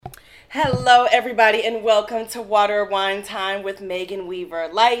Hello, everybody, and welcome to Water Wine Time with Megan Weaver.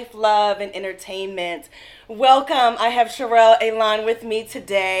 Life, love, and entertainment. Welcome. I have Sherelle Elan with me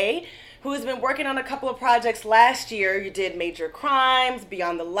today, who has been working on a couple of projects last year. You did Major Crimes,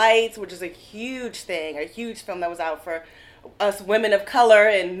 Beyond the Lights, which is a huge thing, a huge film that was out for us women of color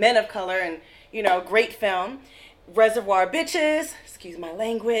and men of color, and, great film. Reservoir Bitches, excuse my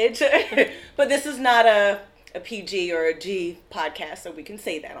language, but this is not a PG or a G podcast, so we can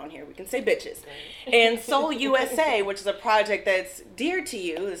say that on here. We can say bitches. And Soul USA, which is a project that's dear to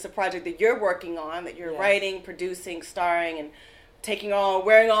you. It's a project that you're working on, that you're writing, producing, starring, and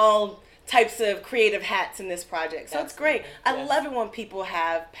wearing all types of creative hats in this project. So it's great. I love it when people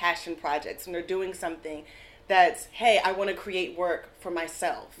have passion projects and they're doing something that's, hey, I want to create work for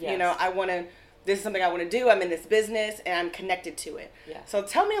myself. This is something I want to do. I'm in this business and I'm connected to it. Yeah. So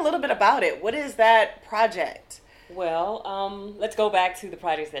tell me a little bit about it. What is that project? Well, let's go back to the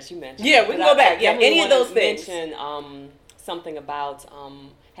projects that you mentioned. Yeah, we can go back. Yeah, any of those things. Mention something about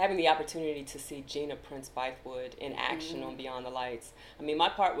having the opportunity to see Gina Prince Bythewood in action on Beyond the Lights. I mean, my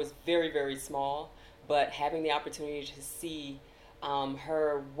part was very, very small, but having the opportunity to see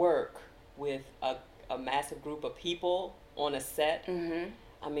her work with a massive group of people on a set.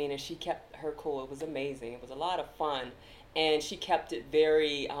 I mean, and she kept her cool. It was amazing. It was a lot of fun. And she kept it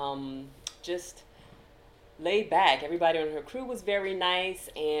very just laid back. Everybody on her crew was very nice.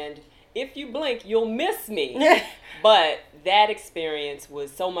 And if you blink, you'll miss me. But that experience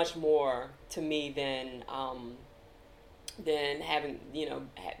was so much more to me than having,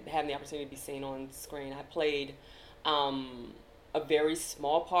 having the opportunity to be seen on screen. I played a very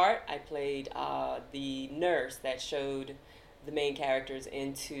small part. I played the nurse that showed the main characters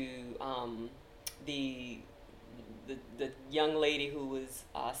into the young lady who was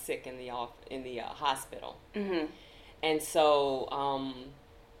sick in the hospital, and so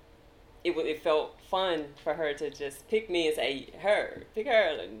it felt fun for her to just pick me and say pick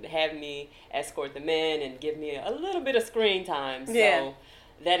her, and have me escort the men and give me a little bit of screen time. So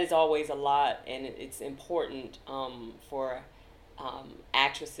that is always a lot, and it's important for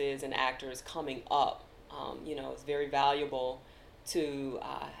actresses and actors coming up. It's very valuable to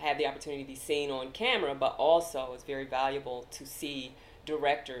have the opportunity to be seen on camera, but also it's very valuable to see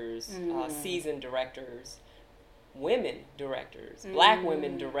directors, seasoned directors, women directors, black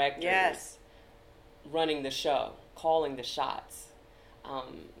women directors running the show, calling the shots.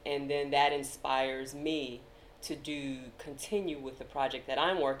 And then that inspires me to continue with the project that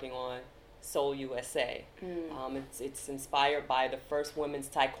I'm working on, Soul USA. It's inspired by the first women's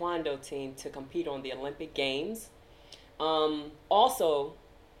taekwondo team to compete on the Olympic Games. Also,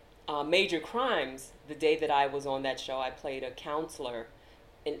 Major Crimes, the day that I was on that show, I played an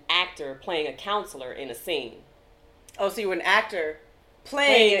actor playing a counselor in a scene. Oh, so you were an actor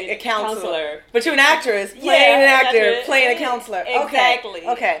playing a counselor. But you're an actress playing an actor playing a counselor. Exactly.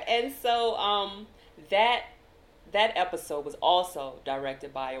 Okay. And so that episode was also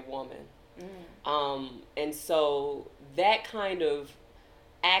directed by a woman. And so that kind of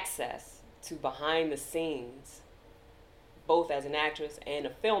access to behind the scenes, both as an actress and a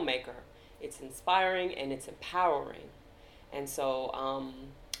filmmaker, it's inspiring and it's empowering. And so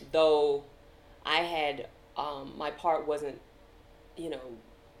though I had my part wasn't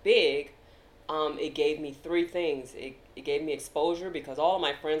big, it gave me three things. It gave me exposure because all of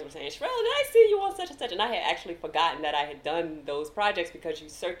my friends were saying, Sherelle, did I see you on such and such? And I had actually forgotten that I had done those projects because you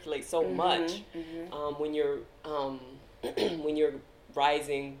circulate so much when you're when you're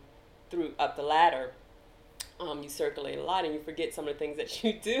rising up the ladder. You circulate a lot and you forget some of the things that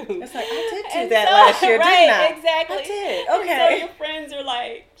you do. It's like, I did do that last year, right, didn't I? Exactly. I did. Okay. And so your friends are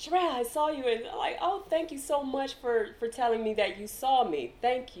like, Sherelle, I saw you. And I'm like, oh, thank you so much for telling me that you saw me.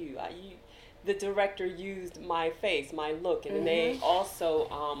 Thank you. The director used my face, my look. And then they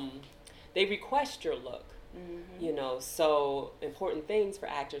also, they request your look. So important things for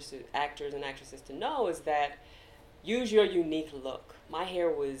actors and actresses to know is that use your unique look. My hair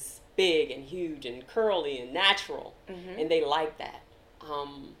was big and huge and curly and natural, and they like that.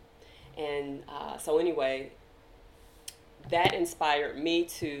 So anyway, that inspired me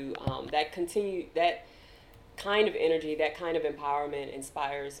to that kind of energy, that kind of empowerment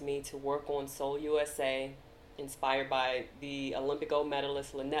inspires me to work on Soul USA, inspired by the Olympic gold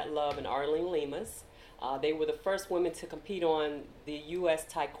medalists Lynette Love and Arlene Lemus. They were the first women to compete on the U.S.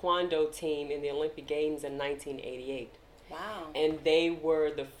 Taekwondo team in the Olympic Games in 1988. Wow. And they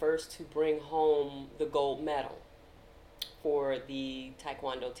were the first to bring home the gold medal for the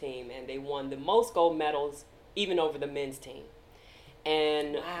Taekwondo team. And they won the most gold medals even over the men's team.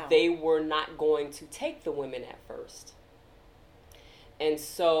 And they were not going to take the women at first. And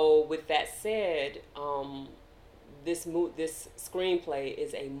so, with that said, this screenplay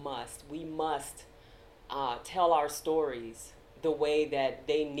is a must. We must tell our stories the way that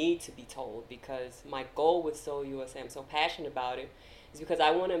they need to be told, because my goal with Soul USA, I'm so passionate about it, is because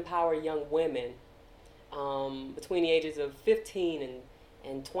I want to empower young women between the ages of 15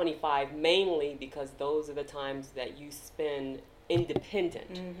 and 25, mainly because those are the times that you spend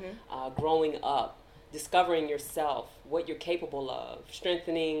independent, growing up, discovering yourself, what you're capable of,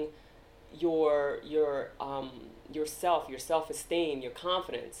 strengthening yourself, your self-esteem, your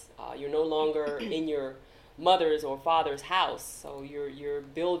confidence. You're no longer in your mother's or father's house, so you're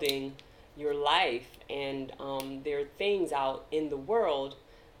building your life, and there are things out in the world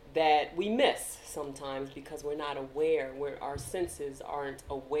that we miss sometimes because we're not aware, where our senses aren't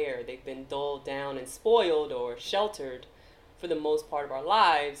aware. They've been dulled down and spoiled or sheltered for the most part of our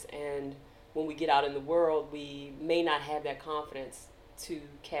lives, and when we get out in the world, we may not have that confidence to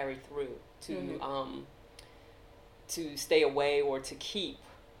carry through, to stay away or to keep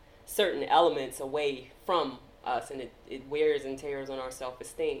certain elements away from us, and it wears and tears on our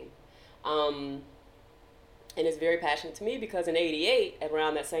self-esteem. And it's very passionate to me because in '88,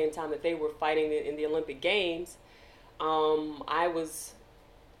 around that same time that they were fighting in the Olympic Games, I'm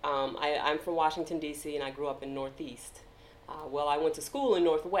from Washington, D.C., and I grew up in Northeast. Well, I went to school in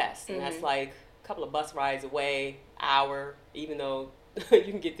Northwest, and that's like a couple of bus rides away, hour, even though you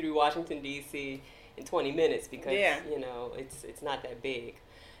can get through Washington, D.C. in 20 minutes because, it's not that big.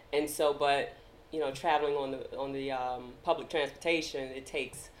 And so, but, traveling on the public transportation, it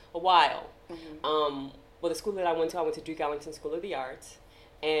takes a while. Well, the school that I went to Duke Ellington School of the Arts,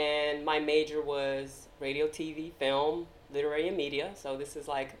 and my major was radio, TV, film, literary, and media. So this is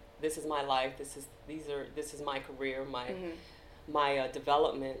my life. This is my career, my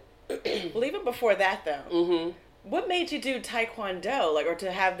development. Well, even before that, though, what made you do Taekwondo, or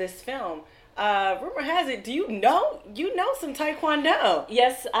to have this film? Rumor has it, do you know some Taekwondo?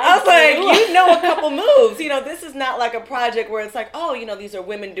 Yes, I was like, a couple moves. This is not like a project where it's like, these are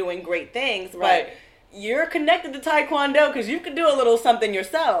women doing great things, right. But you're connected to Taekwondo because you could do a little something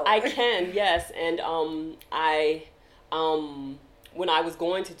yourself. I can, yes. And when I was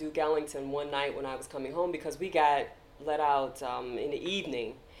going to Duke Ellington one night when I was coming home, because we got let out in the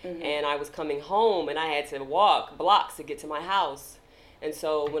evening, and I was coming home, and I had to walk blocks to get to my house. And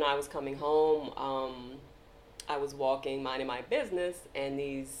so when I was coming home, I was walking, minding my business, and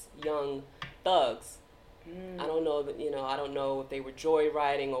these young thugs, I don't know if they were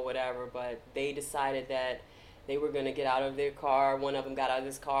joyriding or whatever, but they decided that they were going to get out of their car. One of them got out of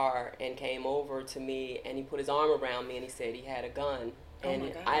his car and came over to me, and he put his arm around me, and he said he had a gun.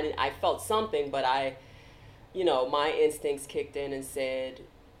 And I felt something, but my instincts kicked in and said,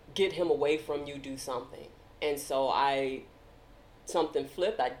 get him away from you, do something. And so something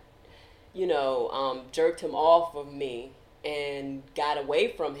flipped. I jerked him off of me and got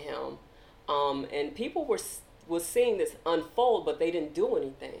away from him. And people were seeing this unfold, but they didn't do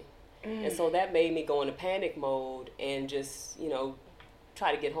anything. And so that made me go into panic mode and just,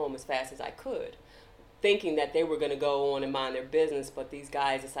 try to get home as fast as I could, thinking that they were going to go on and mind their business. But these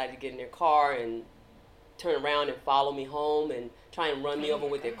guys decided to get in their car and turn around and follow me home and try and run me over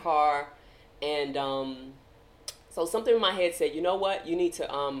with their car. And so something in my head said, you know what, you need to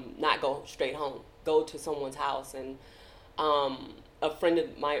not go straight home. Go to someone's house. And a friend of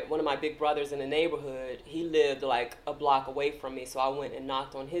one of my big brothers in the neighborhood, he lived like a block away from me. So I went and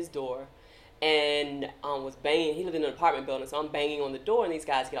knocked on his door and was banging. He lived in an apartment building, so I'm banging on the door, and these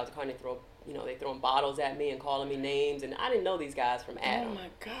guys get out the car and they throwing bottles at me and calling me names. And I didn't know these guys from Adam. Oh my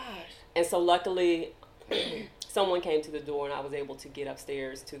gosh. And so luckily someone came to the door, and I was able to get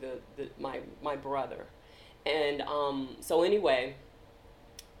upstairs to my brother. And so anyway,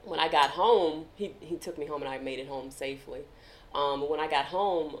 when I got home, he took me home, and I made it home safely. But when I got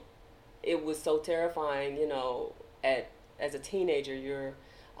home, it was so terrifying, as a teenager, you're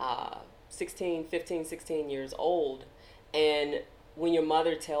 15, 16 years old. And when your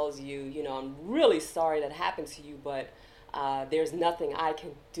mother tells you, I'm really sorry that happened to you, but there's nothing I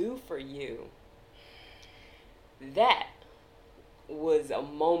can do for you. That was a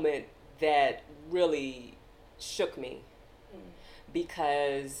moment that really shook me,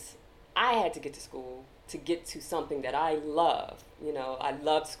 because I had to get to school to get to something that I love. I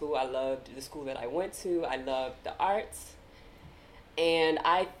loved school. I loved the school that I went to. I loved the arts. And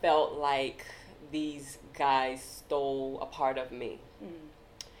I felt like these guys stole a part of me.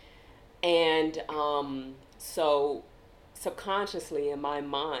 And so subconsciously in my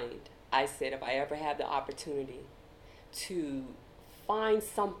mind, I said, if I ever have the opportunity to find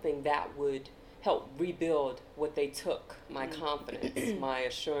something that would help rebuild what they took, my confidence, my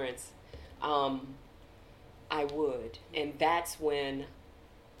assurance, I would. And that's when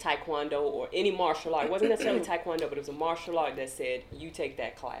Taekwondo or any martial art, it wasn't necessarily Taekwondo, but it was a martial art that said, you take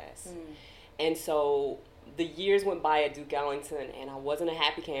that class. And so the years went by at Duke Ellington, and I wasn't a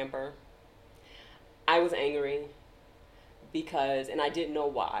happy camper. I was angry because, and I didn't know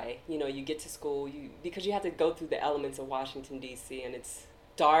why. You know, you get to school, because you have to go through the elements of Washington, D.C., and it's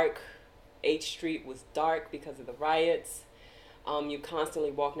dark. H Street was dark because of the riots. You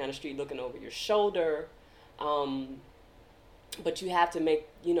constantly walk down the street looking over your shoulder. But you have to make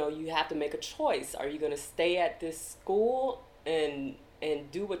a choice. Are you going to stay at this school and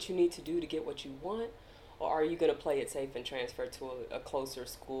do what you need to do to get what you want? Or are you going to play it safe and transfer to a closer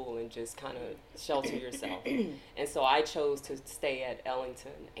school and just kind of shelter yourself? And so I chose to stay at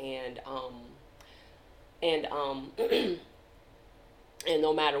Ellington, and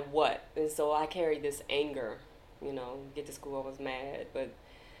no matter what. And so I carried this anger, get to school, I was mad, but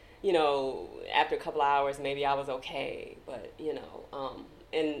after a couple of hours, maybe I was okay, but,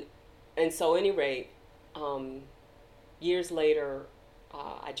 and so at any rate, years later,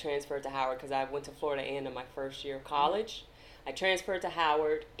 I transferred to Howard because I went to Florida A&M my first year of college. I transferred to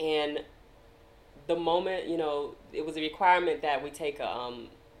Howard, and the moment, it was a requirement that we take a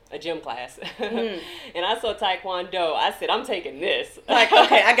gym class. And I saw Taekwondo. I said, I'm taking this. Like,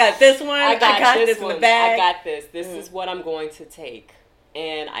 okay, I got this one. I got this in the bag. I got this. This is what I'm going to take.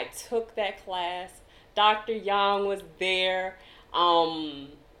 And I took that class. Dr. Young was there. And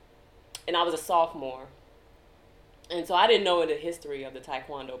I was a sophomore. And so I didn't know the history of the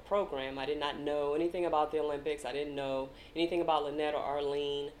Taekwondo program. I did not know anything about the Olympics. I didn't know anything about Lynette or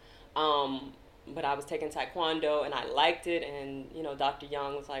Arlene. But I was taking Taekwondo, and I liked it. And, Dr.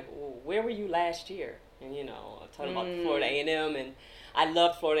 Young was like, well, where were you last year? And, I told him about Florida A&M. And I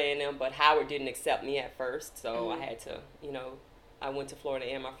loved Florida A&M, but Howard didn't accept me at first. So I had to, I went to Florida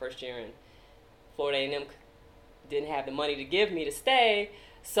A&M my first year, and Florida A&M didn't have the money to give me to stay.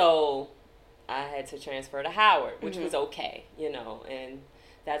 So I had to transfer to Howard, which was okay, and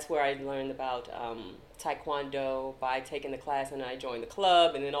that's where I learned about Taekwondo by taking the class, and I joined the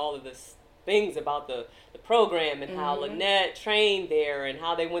club, and then all of this things about the program and how Lynette trained there and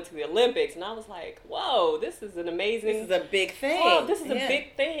how they went to the Olympics. And I was like, whoa, this is an amazing... This is a big thing. Oh, this is a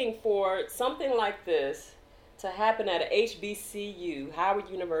big thing for something like this to happen at a HBCU,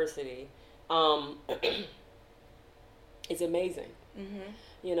 Howard University. It's amazing.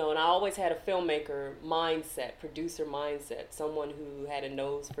 And I always had a filmmaker mindset, producer mindset, someone who had a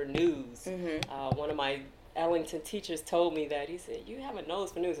nose for news. One of my Ellington teachers told me that. He said, you have a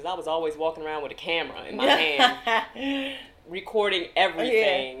nose for news, because I was always walking around with a camera in my hand, recording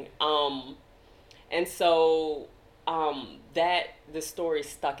everything. And so that the story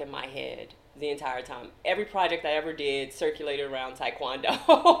stuck in my head the entire time. Every project I ever did circulated around Taekwondo.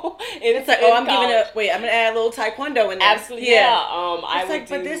 It's like, I'm going to add a little Taekwondo in there. Absolutely, yeah.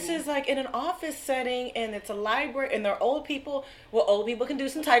 But this is like in an office setting, and it's a library, and they're old people. Well, old people can do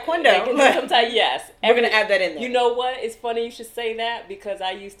some Taekwondo. They can do some yes. We're going to add that in there. You know what? It's funny you should say that, because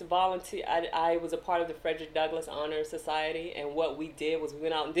I used to volunteer. I was a part of the Frederick Douglass Honor Society, and what we did was we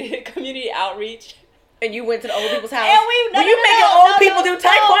went out and did community outreach. And you went to the old people's house? And were you making old people do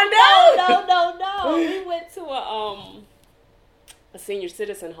Taekwondo? No. We went to a senior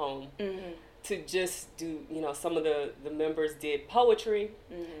citizen home to just do, some of the members did poetry.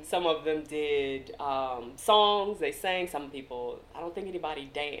 Some of them did songs. They sang. Some people, I don't think anybody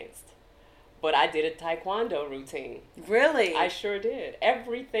danced. But I did a Taekwondo routine. Really? I sure did.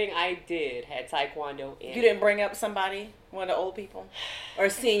 Everything I did had Taekwondo in it. You didn't bring up somebody? One of the old people? Or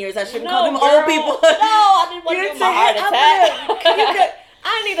seniors? I shouldn't call them old people. No, I didn't want to give them a heart attack.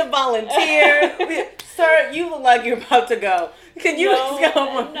 I need a volunteer. Sir, you look like you're about to go. Can you just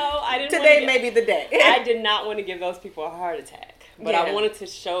go? No, I didn't. Today may be the day. I did not want to give those people a heart attack. But I wanted to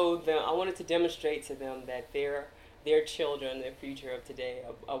show them, I wanted to demonstrate to them that their children, their future of today,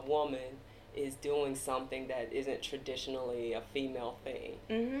 a woman is doing something that isn't traditionally a female thing,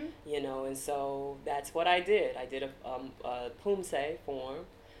 and so that's what I did. I did a Pumse form,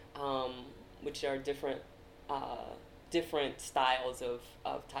 which are different styles of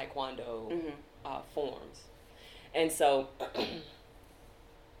Taekwondo forms, and so I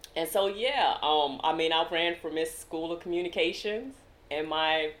ran for Miss School of Communications, and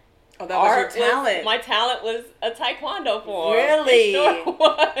my was your talent. My talent was a Taekwondo form. Really? It sure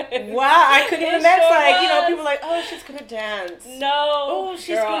was. Wow, I couldn't even imagine. People are like, oh, she's going to dance. No. Oh,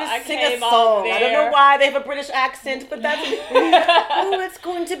 she's going to sing a song. song. I don't know why they have a British accent, but that's, oh, it's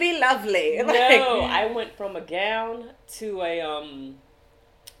going to be lovely. No, I went from a gown to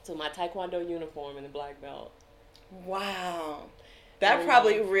to my Taekwondo uniform and the black belt. Wow. That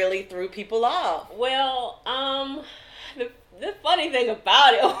probably really threw people off. Well, the funny thing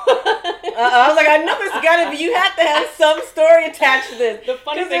about it I was like, I know it's gotta be, you have to have some story attached to this. The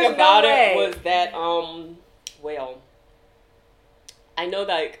funny thing about it was that, well, I know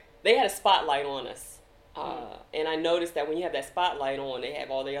that they had a spotlight on us. And I noticed that when you have that spotlight on, they have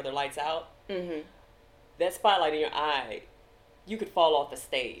all the other lights out. Mm-hmm. That spotlight in your eye, you could fall off the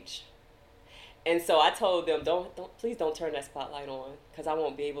stage. And so I told them, please don't turn that spotlight on, because I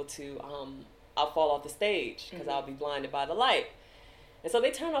won't be able to, I'll fall off the stage because I'll be blinded by the light. And so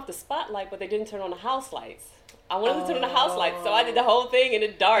they turned off the spotlight, but they didn't turn on the house lights. I wanted to turn on the house lights, so I did the whole thing in the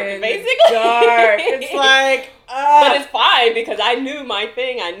dark, basically. Dark. It's like, but it's fine because I knew my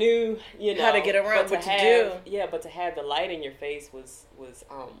thing. I knew, how to get around, what to do. Yeah, but to have the light in your face was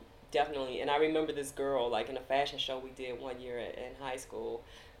definitely. And I remember this girl, like in a fashion show we did one year in high school.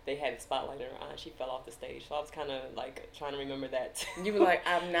 They had the spotlight in her eye. She fell off the stage. So I was kind of like trying to remember that. You were like,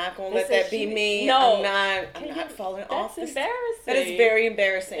 I'm not going to let that be me. No. I'm not falling off. That's embarrassing. That is very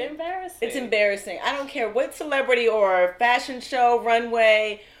embarrassing. It's embarrassing. I don't care what celebrity or fashion show,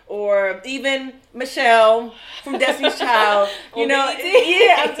 runway, or even Michelle from Destiny's Child.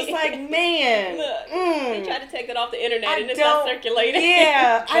 Yeah, I'm just like, man. Look, they tried to take it off the internet and it's not circulating.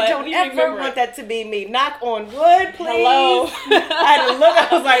 Yeah, I don't ever want that to be me. Knock on wood, please. Hello. I had to look, I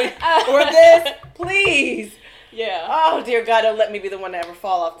was like, or this, please. Yeah. Oh, dear God, don't let me be the one to ever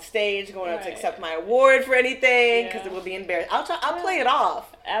fall off the stage going up to accept my award for anything, because it will be embarrassing. I'll play it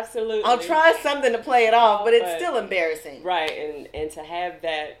off. Absolutely. I'll try something to play it off, but it's still embarrassing. Right, and to have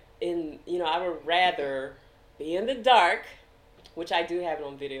that I would rather be in the dark, which I do have it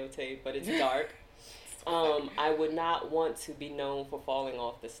on videotape, but it's dark. I would not want to be known for falling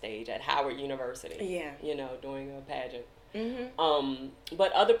off the stage at Howard University. Yeah. Doing a pageant. Mm-hmm.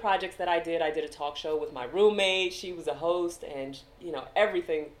 But other projects that I did a talk show with my roommate. She was a host, and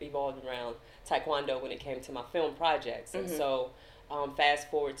everything evolved around Taekwondo when it came to my film projects. And so fast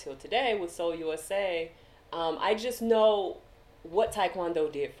forward till today with Seoul USA, I just know what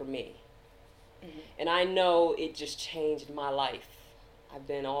Taekwondo did for me. Mm-hmm. And I know it just changed my life. I've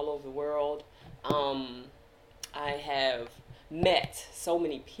been all over the world. I have met so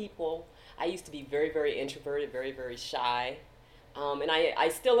many people. I used to be very, very introverted, very, very shy. And I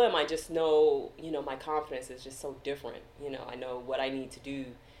still am. I just know, my confidence is just so different. I know what I need to do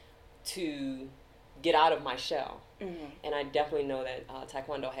to get out of my shell. Mm-hmm. And I definitely know that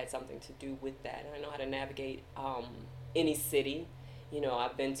Taekwondo had something to do with that. And I know how to navigate any city.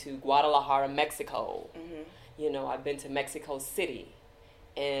 I've been to Guadalajara, Mexico. Mm-hmm. I've been to Mexico City.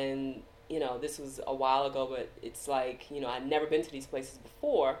 And, this was a while ago, but it's like, I'd never been to these places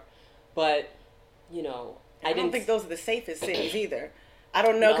before. But, I don't think those are the safest cities either. I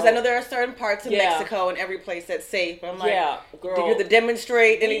don't know, because I know there are certain parts of Mexico and every place that's safe. But I'm like, girl, do you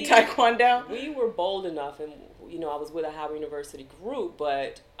demonstrate any Taekwondo? We were bold enough, and, I was with a Howard University group,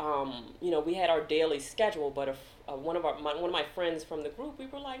 but, we had our daily schedule, but one of my friends from the group, we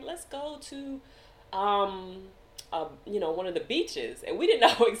were like, let's go to, one of the beaches, and we didn't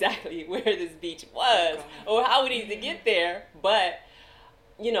know exactly where this beach was or how we needed to get there, but,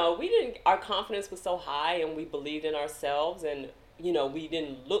 our confidence was so high, and we believed in ourselves, and, we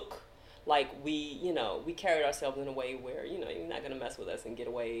didn't look like we carried ourselves in a way where, you're not going to mess with us and get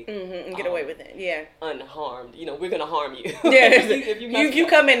away. Mm-hmm, and get away with it, yeah. Unharmed. We're going to harm you. Yeah. if you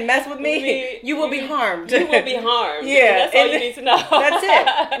come and mess with me, you will be harmed. You will be harmed. Yeah. That's all you need to know. That's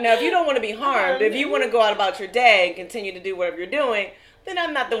it. Now, if you don't want to be harmed, if you want to go out about your day and continue to do whatever you're doing, then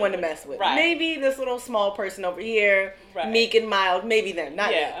I'm not the one to mess with. Right. Maybe this little small person over here, meek and mild, maybe them.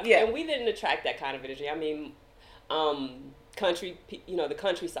 Not yeah. And we didn't attract that kind of energy. I mean, the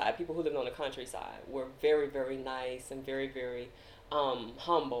countryside, people who lived on the countryside were very, very nice and very, very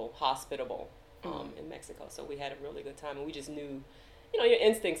humble, hospitable in Mexico. So we had a really good time, and we just knew, your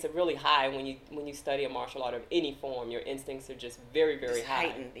instincts are really high when you study a martial art of any form. Your instincts are just very, very high.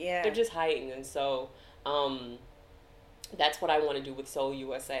 Heightened, yeah. They're just heightened, and so that's what I want to do with Seoul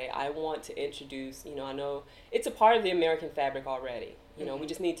USA. I want to introduce, I know it's a part of the American fabric already. We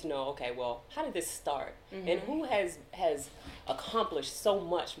just need to know, okay, well, how did this start? Mm-hmm. And who has accomplished so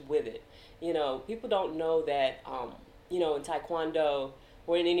much with it? People don't know that, in Taekwondo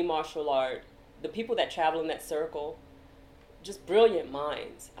or in any martial art, the people that travel in that circle, just brilliant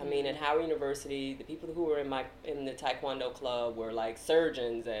minds. I mean, at Howard University, the people who were in the Taekwondo club were like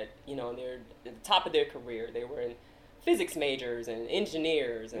surgeons at the top of their career. They were in physics majors and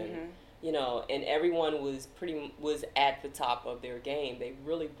engineers and and everyone was at the top of their game. They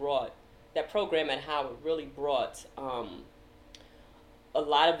really brought that program at Howard really brought a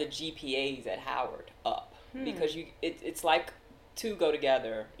lot of the GPAs at Howard up because it's like two go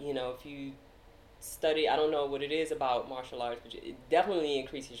together. You know, if you study, I don't know what it is about martial arts, but it definitely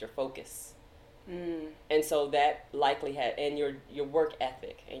increases your focus. And so that likely had, and your work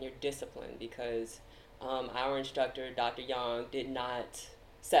ethic and your discipline, because our instructor, Dr. Young, did not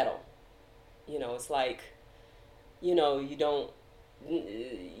settle. You know, it's like, you know,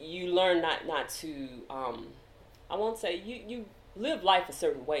 you learn not to, I won't say, you live life a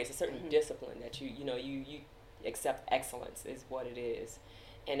certain way. It's a certain discipline that you accept excellence is what it is.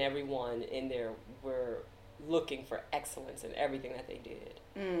 And everyone in there were looking for excellence in everything that they did.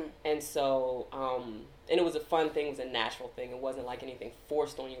 And so, and it was a fun thing, it was a natural thing. It wasn't like anything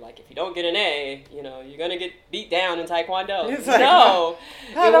forced on you, like if you don't get an A, you know, you're going to get beat down in Taekwondo. It's like, no.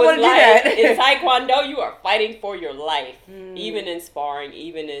 I don't want to do that. In Taekwondo, you are fighting for your life. Even in sparring,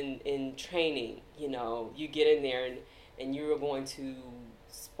 even in training, you know, you get in there and you're going to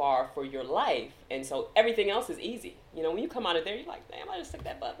spar for your life. And so everything else is easy. You know, when you come out of there, you're like, damn, I just took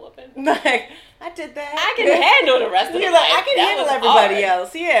that butt whooping. Like, I did that. I can handle the rest of it. You're like, I can handle everybody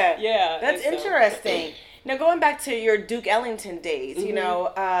else. Yeah. Yeah. That's interesting. Now, going back to your Duke Ellington days, you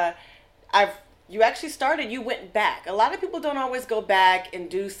know, you actually started, you went back. A lot of people don't always go back and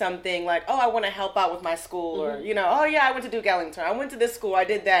do something like, oh, I want to help out with my school, or, you know, oh, yeah, I went to Duke Ellington. I went to this school. I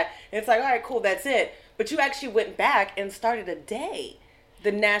did that. And it's like, all right, cool, that's it. But you actually went back and started a day.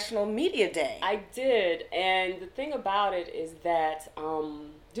 The National Media Day. I did, and the thing about it is that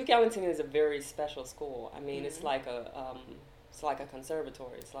Duke Ellington is a very special school. I mean, it's like a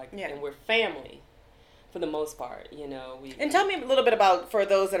conservatory. It's like, and we're family for the most part. You know, and tell me a little bit about, for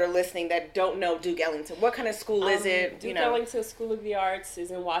those that are listening that don't know Duke Ellington. What kind of school is it? Duke Ellington School of the Arts is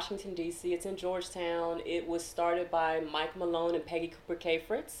in Washington D.C. It's in Georgetown. It was started by Mike Malone and Peggy Cooper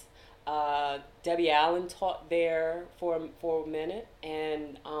K-Fritz. Debbie Allen taught there for a minute,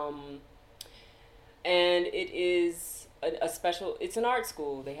 and it is a special. It's an art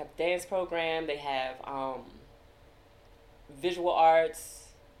school. They have dance program. They have visual arts,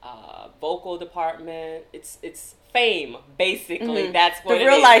 vocal department. It's fame basically. That's what the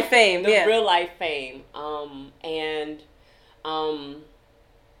real life fame. The real life fame.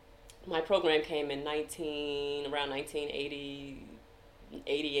 My program came in around 1980.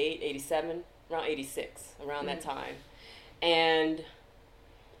 88, 87, around 86, around that time. And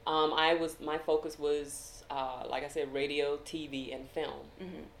my focus was, like I said, radio, TV, and film.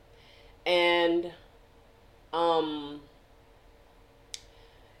 And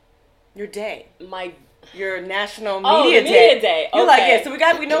your day. Your National Media Day. You're like, yeah, so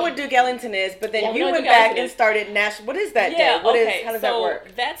we know what Duke Ellington is, but then you went back and started National. What is that day? How does that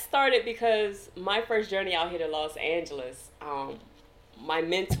work? That started because my first journey out here to Los Angeles, my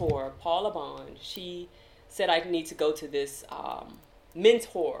mentor, Paula Bond, she said I need to go to this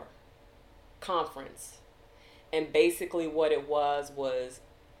mentor conference. And basically what it was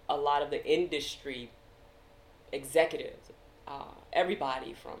a lot of the industry executives,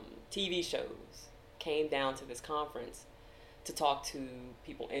 everybody from TV shows came down to this conference to talk to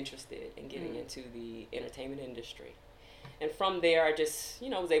people interested in getting into the entertainment industry. And from there, I just,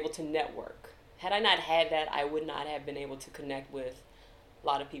 was able to network. Had I not had that, I would not have been able to connect with a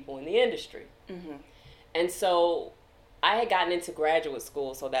lot of people in the industry. And so I had gotten into graduate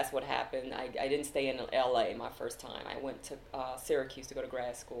school, so that's what happened. I didn't stay in LA my first time. I went to Syracuse to go to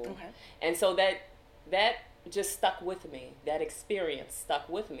grad school. And so that just stuck with me. That experience stuck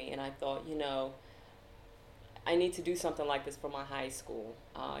with me. And I thought, I need to do something like this for my high school.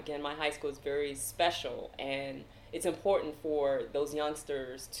 Again, my high school is very special, and it's important for those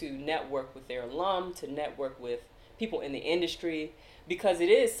youngsters to network with their alum, to network with people in the industry, because it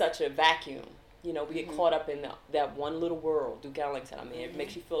is such a vacuum. We get caught up in that one little world, Duke Ellington. I mean, it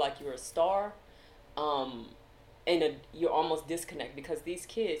makes you feel like you're a star, and you're almost disconnected because these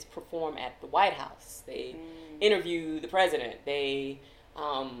kids perform at the White House. They interview the president. They're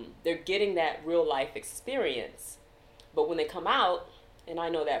getting that real life experience. But when they come out, and I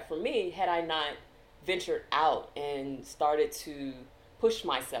know that for me, had I not ventured out and started to push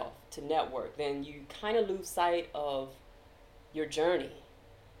myself to network, then you kind of lose sight of your journey.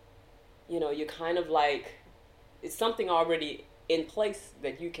 You're kind of like, it's something already in place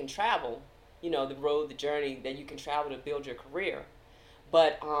that you can travel, the road, the journey that you can travel to build your career.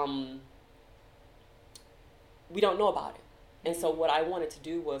 But we don't know about it. And so what I wanted to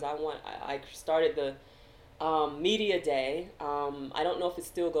do was I started the Media Day. I don't know if it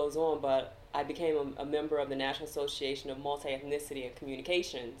still goes on, but I became a member of the National Association of Multi-Ethnicity and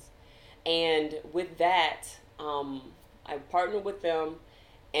Communications. And with that, I partnered with them,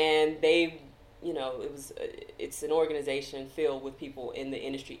 and they it's an organization filled with people in the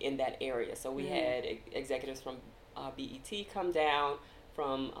industry in that area. So we had executives from BET come down.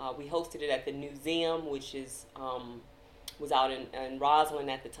 We hosted it at the Museum, which was out in Roslyn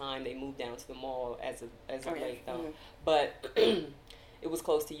at the time. They moved down to the mall as of late though, but it was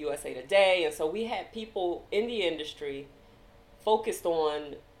close to USA Today, and so we had people in the industry focused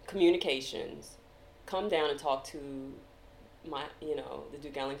on communications come down and talk to the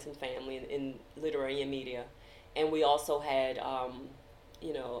Duke Ellington family in literary and media. And we also had,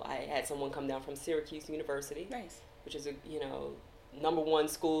 I had someone come down from Syracuse University, nice, which is a, #1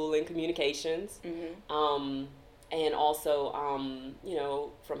 school in communications. And also,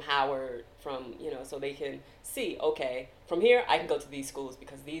 from Howard, so they can see, okay, from here I can go to these schools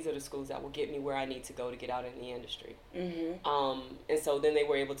because these are the schools that will get me where I need to go to get out in the industry. And so then they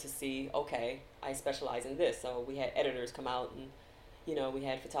were able to see, okay, I specialize in this. So we had editors come out and, we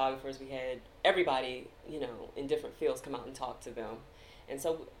had photographers, we had everybody, in different fields come out and talk to them. And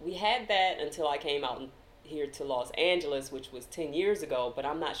so we had that until I came out here to Los Angeles, which was 10 years ago, but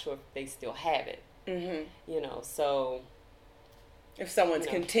I'm not sure if they still have it. So if someone's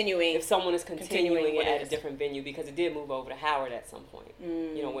continuing, if someone is continuing it at a different venue, because it did move over to Howard at some point,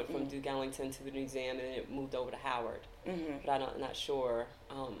 went from Duke Ellington to the museum, and then it moved over to Howard. But I'm not sure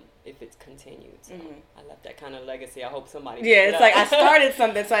if it's continued. So I left that kind of legacy. I hope somebody. Yeah, it's like I started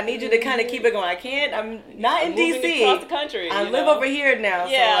something, so I need you to kind of keep it going. I can't. I'm not in DC. Across the country. I live over here now,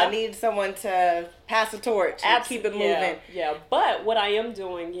 so I need someone to pass the torch and keep it moving. Yeah, but what I am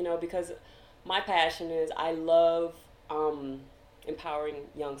doing, because my passion is I love empowering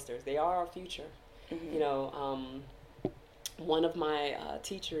youngsters. They are our future. One of my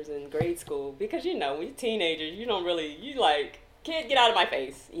teachers in grade school, because when you're teenagers, you don't really, kid, get out of my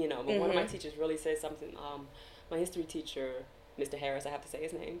face, but one of my teachers really said something. My history teacher, Mr. Harris, I have to say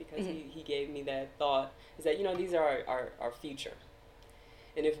his name because he gave me that thought, is that, these are our future.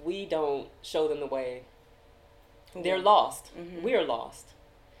 And if we don't show them the way, they're lost. We're lost.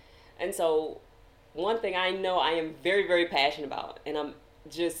 And so one thing I know I am very, very passionate about, and I'm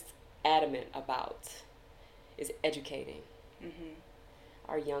just adamant about, is educating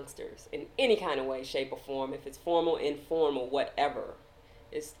our youngsters in any kind of way, shape, or form, if it's formal, informal, whatever,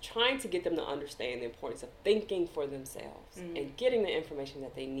 is trying to get them to understand the importance of thinking for themselves and getting the information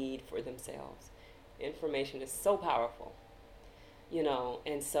that they need for themselves. Information is so powerful,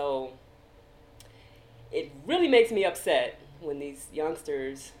 and so it really makes me upset when these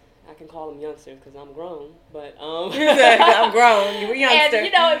youngsters, I can call them youngsters because I'm grown, but I'm grown. You're a youngster.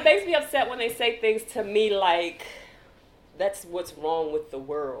 And it makes me upset when they say things to me like, "That's what's wrong with the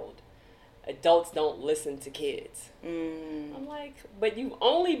world. Adults don't listen to kids." I'm like, but you've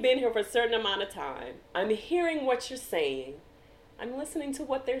only been here for a certain amount of time. I'm hearing what you're saying. I'm listening to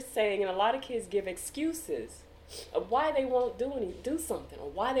what they're saying, and a lot of kids give excuses of why they won't do something or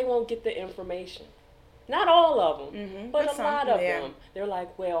why they won't get the information. Not all of them, but a lot of them. They're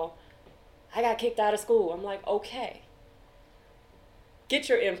like, well, I got kicked out of school. I'm like, okay. Get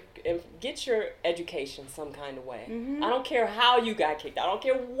your education some kind of way. I don't care how you got kicked out. I don't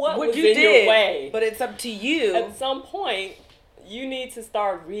care what was in your way. But it's up to you. At some point, you need to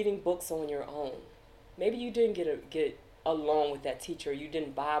start reading books on your own. Maybe you didn't get along with that teacher. You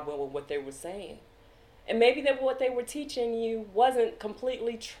didn't vibe well with what they were saying. And maybe that what they were teaching you wasn't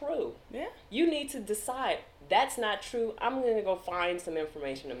completely true. Yeah. You need to decide, that's not true. I'm going to go find some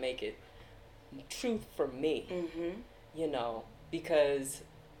information to make it truth for me. Because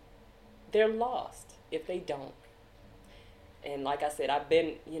they're lost if they don't. And like I said,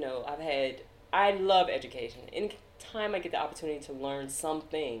 I love education. Anytime I get the opportunity to learn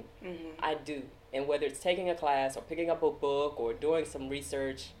something, I do. And whether it's taking a class or picking up a book or doing some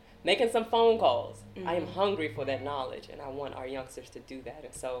research, making some phone calls, I am hungry for that knowledge, and I want our youngsters to do that.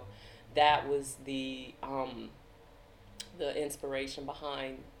 And so that was the inspiration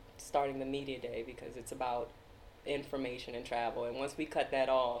behind starting the Media Day, because it's about information and travel. And once we cut that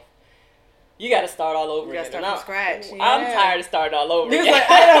off, you got to start all over again. Start from scratch. I'm tired of starting all over again. Like,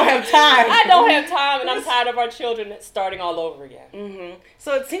 I don't have time. I don't have time, and I'm tired of our children starting all over again.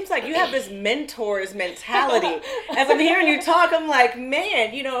 So it seems like you have this mentor's mentality. As I'm hearing you talk, I'm like,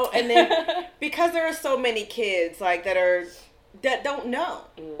 man, and then because there are so many kids that don't know,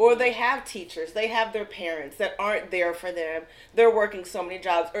 or they have teachers, they have their parents that aren't there for them. They're working so many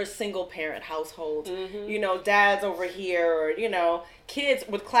jobs, or single parent households, dads over here, or, kids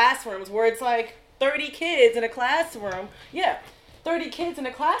with classrooms where it's like 30 kids in a classroom. Yeah, 30 kids in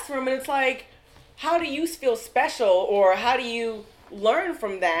a classroom, and it's like, how do you feel special, or how do you learn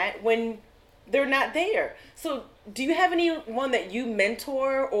from that when they're not there? So do you have anyone that you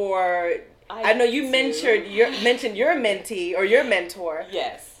mentor, or I know you mentioned your mentee or your mentor.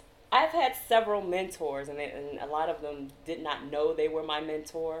 Yes. I've had several mentors, and a lot of them did not know they were my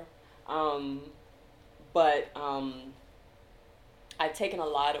mentor. But I've taken a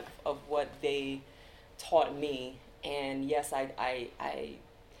lot of what they taught me. And yes, I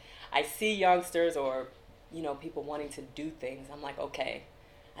see youngsters or, people wanting to do things. I'm like, okay,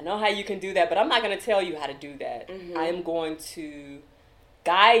 I know how you can do that, but I'm not going to tell you how to do that. Mm-hmm. I am going to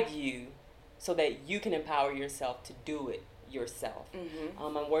guide you so that you can empower yourself to do it yourself. Mm-hmm.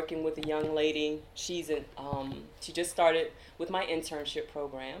 I'm working with a young lady. She just started with my internship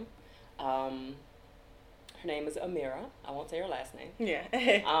program. Her name is Amira. I won't say her last name. Yeah.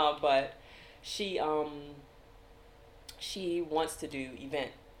 But she wants to do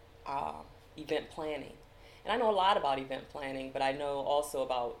event planning. And I know a lot about event planning, but I know also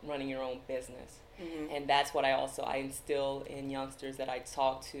about running your own business. Mm-hmm. And that's what I instill in youngsters that I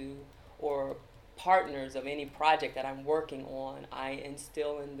talk to, or partners of any project that I'm working on. I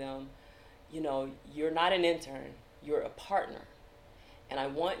instill in them, you're not an intern, you're a partner. And I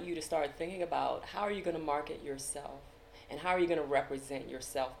want you to start thinking about how are you going to market yourself and how are you going to represent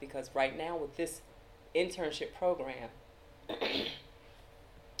yourself, because right now with this internship program,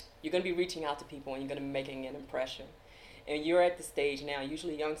 you're going to be reaching out to people and you're going to be making an impression. And you're at the stage now,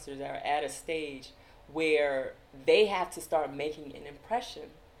 usually youngsters are at a stage where they have to start making an impression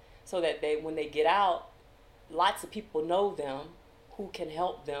so that when they get out, lots of people know them who can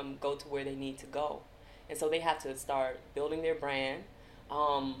help them go to where they need to go. And so they have to start building their brand,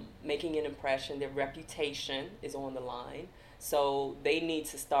 making an impression. Their reputation is on the line. So they need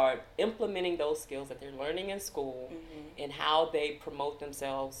to start implementing those skills that they're learning in school, mm-hmm. and how they promote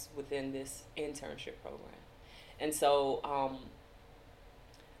themselves within this internship program. And so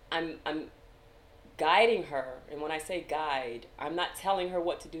I'm guiding her. And when I say guide, I'm not telling her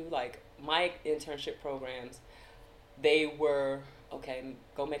what to do. Like my internship programs, they were, okay,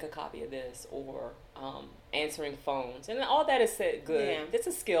 go make a copy of this, or answering phones. And all that is good. Yeah. It's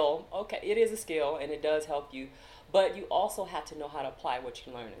a skill. Okay, it is a skill, and it does help you. But you also have to know how to apply what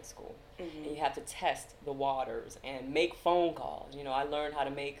you learn in school. Mm-hmm. And you have to test the waters and make phone calls. I learned how to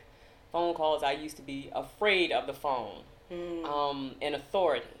make phone calls. I used to be afraid of the phone, and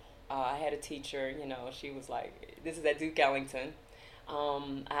authority. I had a teacher, she was like, this is at Duke Ellington.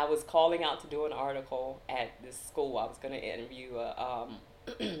 I was calling out to do an article at this school. I was going to interview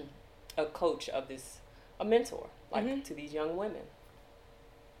a coach of a mentor, like, mm-hmm. to these young women.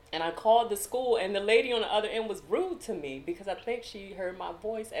 And I called the school, and the lady on the other end was rude to me because I think she heard my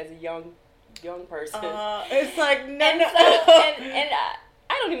voice as a young person. It's like, no. And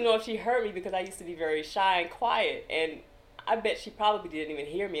I don't even know if she heard me because I used to be very shy and quiet. And I bet she probably didn't even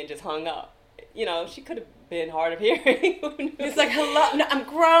hear me and just hung up. She could have been hard of hearing. It's like, hello, no, I'm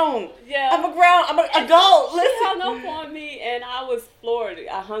grown. Yeah. I'm an adult. Listen. She hung up on me, and I was floored.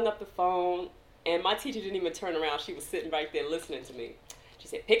 I hung up the phone, and my teacher didn't even turn around. She was sitting right there listening to me. She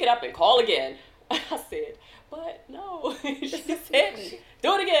said, pick it up and call again. I said, but no. She said,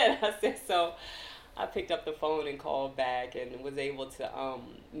 do it again. I said, so I picked up the phone and called back and was able to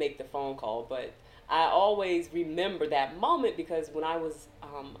make the phone call. But I always remember that moment because when I was,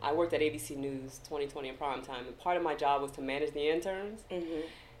 I worked at ABC News 2020 in prime time, and part of my job was to manage the interns. Mm-hmm.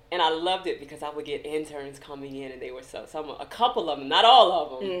 And I loved it because I would get interns coming in, and they were a couple of them, not all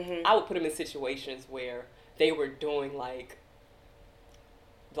of them. Mm-hmm. I would put them in situations where they were doing like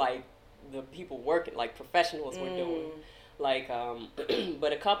the people working, like professionals were doing. Like,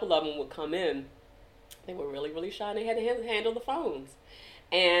 but a couple of them would come in. They were really, really shy, and they had to handle the phones.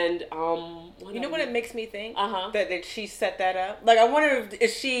 And you know what it makes me think? Uh-huh. That she set that up. Like, I wonder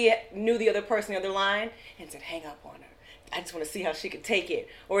if she knew the other person on the other line and said, hang up on her. I just want to see how she could take it,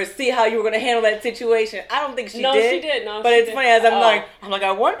 or see how you were going to handle that situation. I don't think she did. No, she did. But it's funny as I'm like,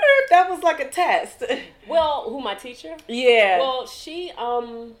 I wonder if that was like a test. Well, who, my teacher? Yeah. Well, she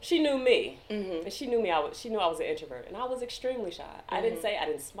knew me, mm-hmm. and she knew me. She knew I was an introvert, and I was extremely shy. Mm-hmm. I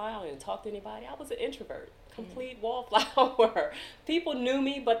didn't smile, I didn't talk to anybody. I was an introvert, complete mm-hmm. wallflower. People knew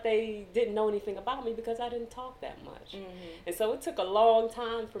me, but they didn't know anything about me because I didn't talk that much. Mm-hmm. And so it took a long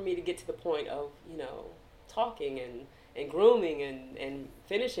time for me to get to the point of talking and grooming and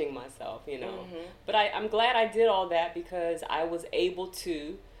finishing myself, Mm-hmm. But I'm glad I did all that because I was able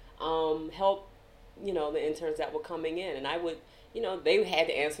to help, the interns that were coming in. And I would, they had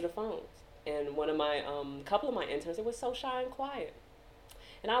to answer the phones. And one of my, couple of my interns, they were so shy and quiet.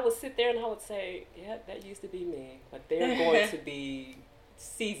 And I would sit there and I would say, yeah, that used to be me. But they're going to be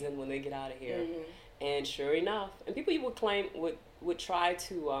seasoned when they get out of here. Mm-hmm. And sure enough, and people you would claim would try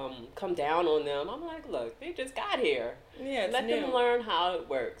to come down on them. I'm like, look, they just got here. Yeah, Let them learn how it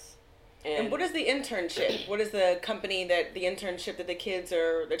works. And what is the internship? What is the company that the kids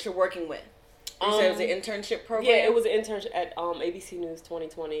that you're working with? You said it was an internship program? Yeah, it was an internship at ABC News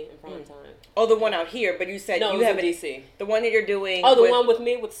 2020 in prime time. Oh, the one out here, but you said you have in DC. The one that you're doing. Oh, the one with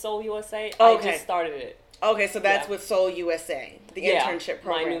me with Soul USA. I just started it. Okay, so that's with Soul USA, the internship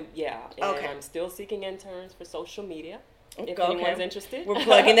program. And I'm still seeking interns for social media. If Okay. anyone's interested, we're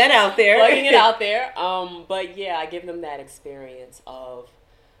plugging that out there. Plugging it out there. But yeah, I give them that experience of,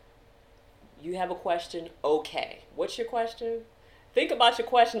 you have a question, okay. What's your question? Think about your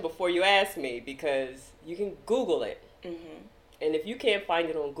question before you ask me, because you can Google it. Mm-hmm. And if you can't find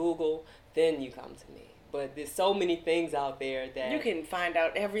it on Google, then you come to me. But there's so many things out there that... You can find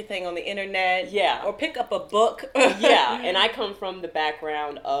out everything on the internet. Yeah. Or pick up a book. Yeah. And I come from the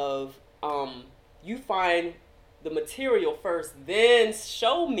background of, you find the material first, then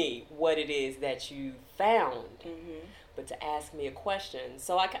show me what it is that you found. Mm-hmm. But to ask me a question.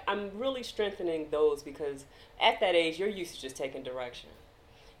 So I'm really strengthening those, because at that age, you're used to just taking direction.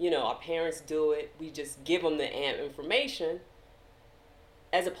 Our parents do it. We just give them the information,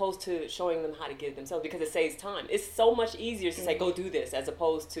 as opposed to showing them how to get it themselves, because it saves time. It's so much easier to say, go do this, as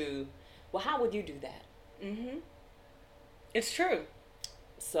opposed to, well, how would you do that? Mm-hmm. It's true.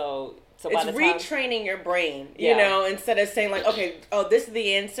 So it's retraining your brain, instead of saying like, okay, this is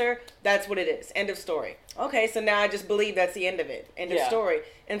the answer. That's what it is. End of story. Okay, so now I just believe that's the end of it. End of story.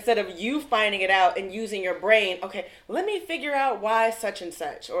 Instead of you finding it out and using your brain, okay, let me figure out why such and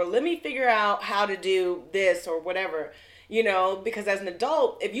such, or let me figure out how to do this or whatever, because as an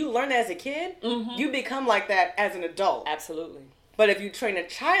adult, if you learn that as a kid, you become like that as an adult. Absolutely. But if you train a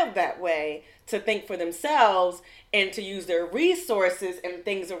child that way to think for themselves and to use their resources and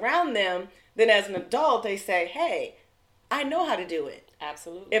things around them, then as an adult, they say, hey, I know how to do it.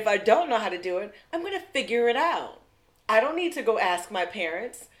 Absolutely. If I don't know how to do it, I'm going to figure it out. I don't need to go ask my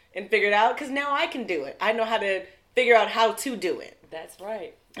parents and figure it out, because now I can do it. I know how to figure out how to do it. That's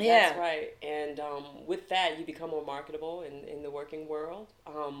right. Yeah. That's right. And with that, you become more marketable in the working world.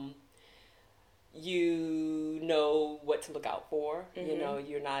 You know what to look out for. Mm-hmm.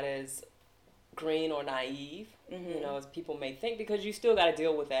 You're not as green or naive, as people may think, because you still got to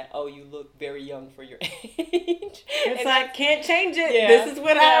deal with that. Oh, you look very young for your age. It's like, can't change it. Yeah, this is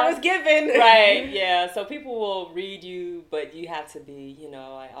what I was given. Right, yeah. So people will read you, but you have to be,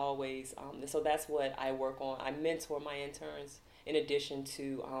 I always, so that's what I work on. I mentor my interns in addition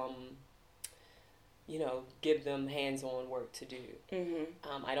to, give them hands-on work to do.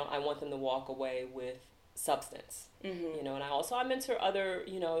 Mm-hmm. I want them to walk away with substance, and I mentor other,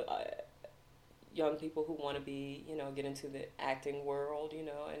 young people who want to be, get into the acting world, and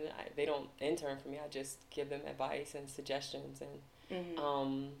they don't intern for me. I just give them advice and suggestions,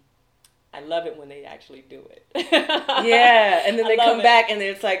 and I love it when they actually do it. Yeah, and then they come back and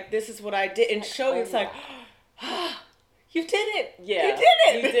it's like, this is what I did, and show you, it's like, you did it. Yeah, you did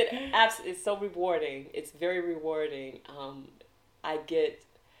it. You did it. Absolutely, it's so rewarding. It's very rewarding. I get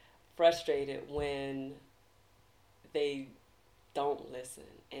frustrated when they don't listen,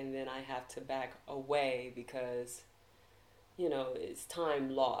 and then I have to back away because, it's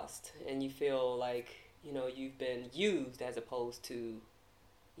time lost, and you feel like, you've been used, as opposed to,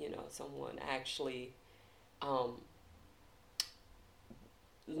 someone actually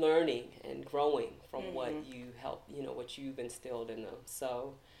learning and growing from what you help, what you've instilled in them.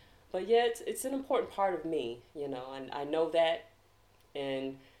 So, but yeah, it's an important part of me, and I know that,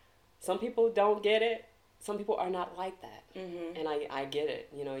 and some people don't get it. Some people are not like that, and I get it.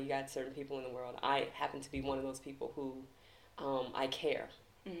 You got certain people in the world. I happen to be one of those people who I care,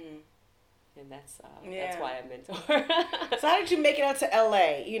 and that's why I mentor. So how did you make it out to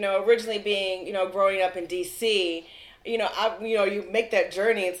LA? Originally being, growing up in DC, you make that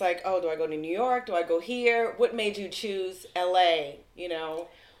journey. It's like, oh, do I go to New York? Do I go here? What made you choose LA?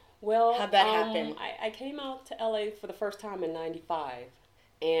 Well, how'd that happen? I came out to LA for the first time in '95,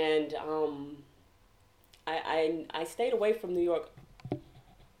 and I stayed away from New York,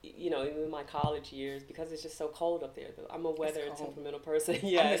 even in my college years, because it's just so cold up there. I'm a weather and temperamental person.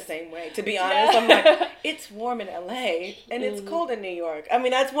 Yes. I'm the same way. To be honest, I'm like, it's warm in LA and it's cold in New York. I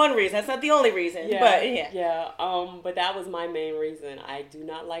mean, that's one reason. That's not the only reason. Yeah. But yeah. Yeah. But that was my main reason. I do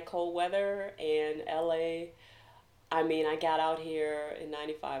not like cold weather, and LA, I got out here in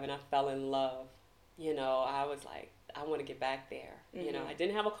 '95 and I fell in love. I was like, I want to get back there. I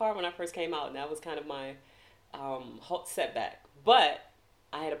didn't have a car when I first came out, and that was kind of my setback. But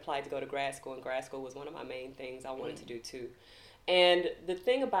I had applied to go to grad school, and grad school was one of my main things I wanted to do too. And the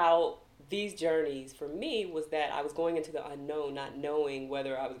thing about these journeys for me was that I was going into the unknown, not knowing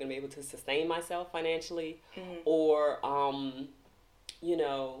whether I was going to be able to sustain myself financially or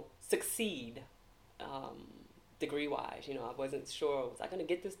succeed degree-wise. I wasn't sure, was I going to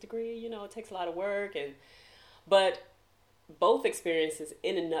get this degree? It takes a lot of work. But both experiences,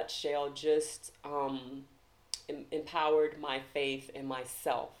 in a nutshell, just empowered my faith in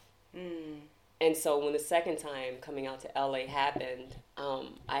myself. And so when the second time coming out to LA happened,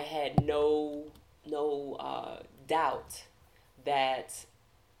 I had no doubt that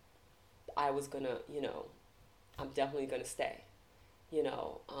I was going to, I'm definitely going to stay.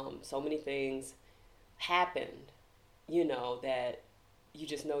 So many things happened, that you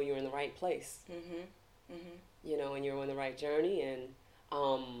just know you're in the right place. And you're on the right journey. And,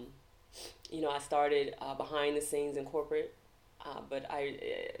 I started behind the scenes in corporate, but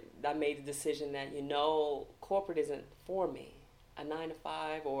I made the decision that, corporate isn't for me. A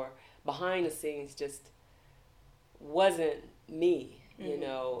 9-to-5 or behind the scenes just wasn't me, in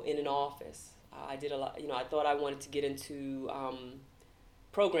an office. I did a lot, I thought I wanted to get into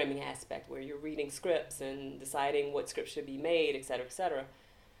programming aspect where you're reading scripts and deciding what script should be made, et cetera, et cetera.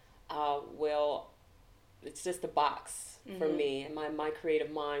 Well, it's just a box for me, and my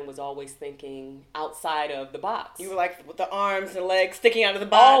creative mind was always thinking outside of the box. You were like with the arms and legs sticking out of the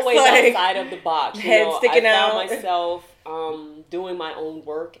box. Always outside of the box. Head sticking out. I found myself doing my own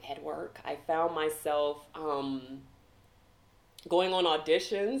work at work. I found myself going on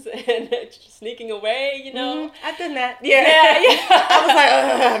auditions and sneaking away, I've done that. Yeah. I was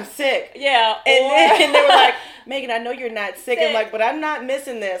like, I'm sick. Yeah. And they were like, Megan, I know you're not sick. I'm like, but I'm not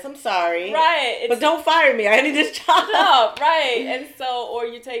missing this. I'm sorry. Right. But don't fire me. I need this job. No, right. And so, or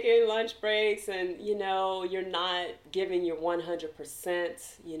you're taking lunch breaks and, you're not giving your 100%,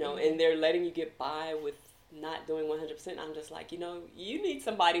 and they're letting you get by with not doing 100%. I'm just like, you need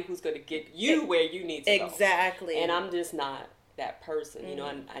somebody who's going to get you where you need to go. Exactly. And I'm just not that person.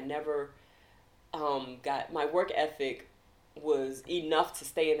 I never got, my work ethic was enough to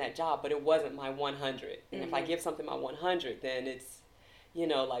stay in that job, but it wasn't my 100. And if I give something my 100, then it's,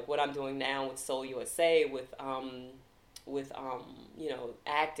 like what I'm doing now with Soul USA, with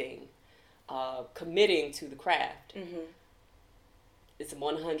acting, committing to the craft. It's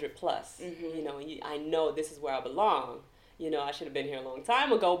 100 plus. I know this is where I belong. I should have been here a long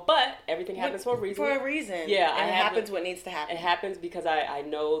time ago, but everything happens for a reason. For a reason. Yeah. And it happens what needs to happen. It happens because I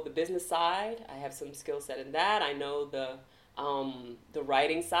know the business side. I have some skill set in that. I know the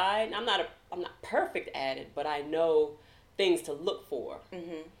writing side. I'm not perfect at it, but I know things to look for.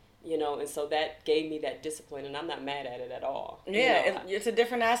 And so that gave me that discipline, and I'm not mad at it at all. Yeah, it's a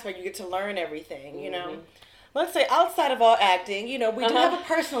different aspect. You get to learn everything, Let's say outside of all acting, we do have a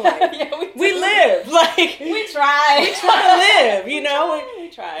personal life. Yeah, we live. Like we try. We try to live, We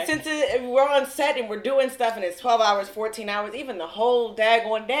try. Since we're on set and we're doing stuff and it's 12 hours, 14 hours, even the whole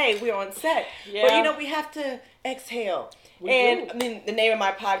daggone day we're on set. Yeah. But we have to exhale. We do. I mean, the name of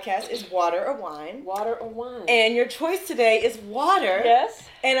my podcast is Water or Wine. Water or Wine. And your choice today is water. Yes.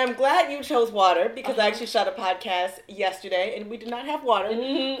 And I'm glad you chose water because I actually shot a podcast yesterday and we did not have water.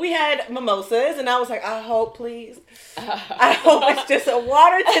 We had mimosas and I was like, I hope, please. I hope it's just a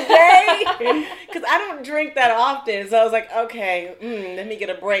water today because I don't drink that often. So I was like, okay, let me get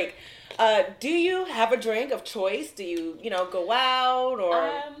a break. Do you have a drink of choice? Do you, go out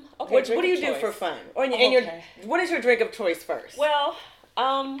or what do you do for fun? Or what is your drink of choice first? Well,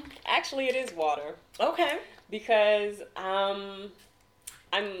 actually it is water. Okay. Because I'm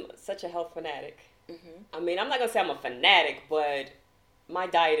such a health fanatic. I mean, I'm not going to say I'm a fanatic, but my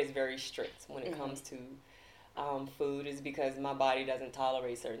diet is very strict when it comes to food, is because my body doesn't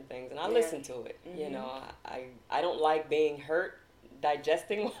tolerate certain things, and I listen to it. I don't like being hurt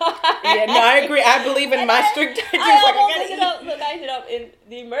digesting wise. Yeah, no, I agree. I believe in my strict diet. I ended up in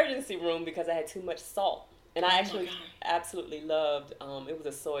the emergency room because I had too much salt. And I actually absolutely loved, it was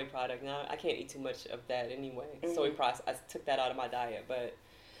a soy product. Now, I can't eat too much of that anyway. Soy processed, I took that out of my diet. But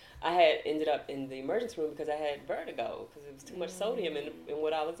I had ended up in the emergency room because I had vertigo because it was too much sodium in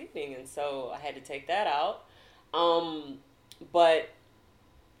what I was eating. And so I had to take that out. But,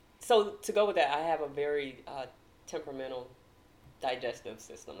 so to go with that, I have a very temperamental digestive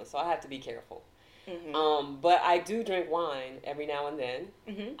system. And so I have to be careful. But I do drink wine every now and then.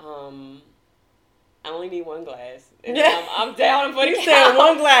 I only need one glass. And I'm down for the count. Said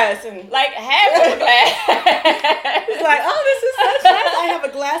one glass. And like half of a glass. It's like, oh, this is such nice. I have a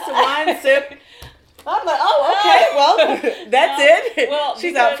glass of wine sip. I'm like, oh, okay, well, that's it. Well,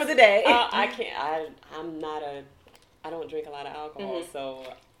 she's out for the day. I can't, I don't drink a lot of alcohol, so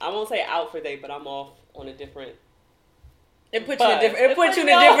I won't say out for the day, but I'm off on a different It puts you in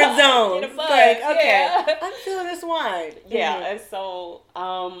a different zone. In a buzz. Like, okay, Yeah. I'm feeling this wine. Yeah, Mhm. and so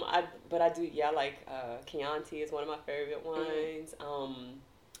I like Chianti is one of my favorite wines.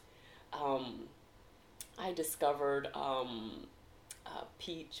 I discovered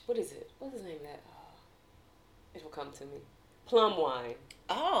peach. What is it? What's the name of that? It will come to me. Plum wine.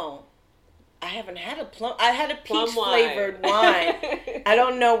 Oh, I haven't had a plum. I had a Plum peach wine. flavored wine. I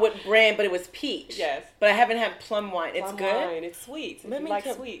don't know what brand, but it was peach. Yes. But I haven't had plum wine. It's Plum good. wine. It's sweet. If you like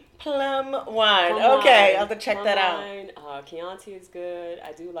sweet. Plum wine. Plum Okay, wine. I'll have to check Plum that out. wine. Chianti is good.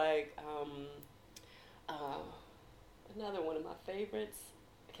 I do like another one of my favorites.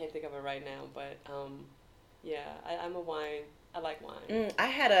 I can't think of it right now, but yeah, I'm a wine. I like wine. I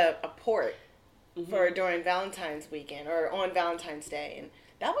had a port for during Valentine's weekend or on Valentine's Day, and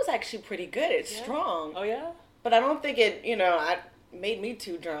that was actually pretty good. It's strong. Oh yeah. But I don't think it. I made me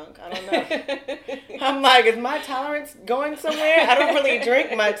too drunk. I don't know. I'm like, is my tolerance going somewhere? I don't really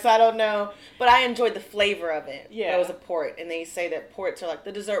drink much, so I don't know. But I enjoyed the flavor of it. Yeah. It was a port, and they say that ports are like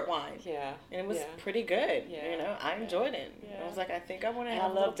the dessert wine. Yeah. And it was pretty good. Yeah. I enjoyed it. Yeah. I was like, I think I want to And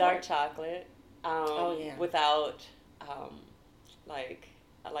have I a little love dark port. chocolate. Without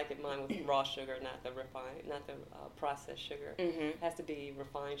I like it mine with raw sugar, not the processed sugar. It has to be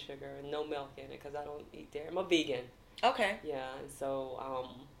refined sugar and no milk in it because I don't eat dairy. I'm a vegan. Okay. Yeah, and so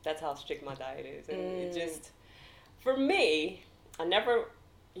that's how strict my diet is. And it just, for me, I never,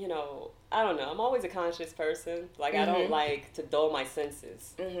 I don't know. I'm always a conscious person. Like, I don't like to dull my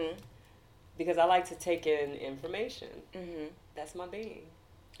senses because I like to take in information. That's my being.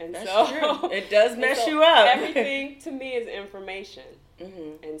 And That's so true. It does mess you up. Everything to me is information.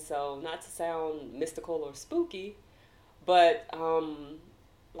 And so, not to sound mystical or spooky, but when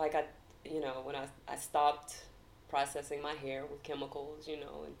I stopped processing my hair with chemicals,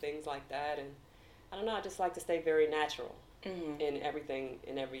 and things like that, and I don't know, I just like to stay very natural in everything,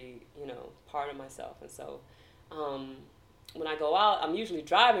 in every part of myself. And so, when I go out, I'm usually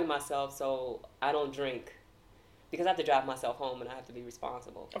driving myself, so I don't drink. Because I have to drive myself home and I have to be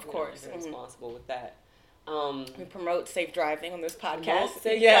responsible. Of course. I'm responsible with that. We promote safe driving on this podcast. Promote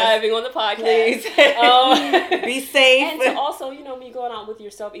safe driving on the podcast. Please. Be safe. And to also, when you're going out with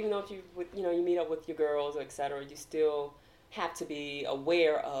yourself, even though if you meet up with your girls, etc., you still have to be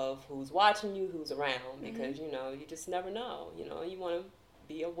aware of who's watching you, who's around, because, you just never know. You want to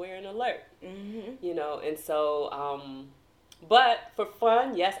be aware and alert. And so... But for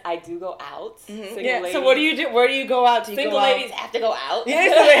fun, yes, I do go out. Single ladies. So what do you do? Where do you go out? Do you Single go out? ladies have to go out.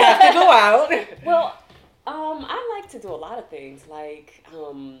 Yeah, so they have to go out. Well, I like to do a lot of things. Like,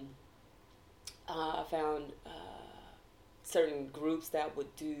 I found certain groups that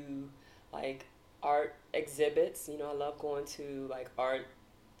would do like art exhibits. I love going to like art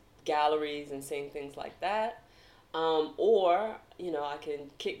galleries and seeing things like that. Or I can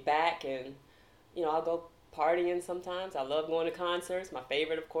kick back and I'll go partying sometimes. I love going to concerts. My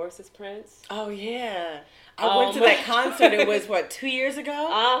favorite, of course, is Prince. Oh, yeah. I went to that concert. It was, 2 years ago?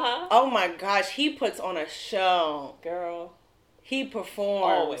 Uh-huh. Oh, my gosh. He puts on a show. Girl. He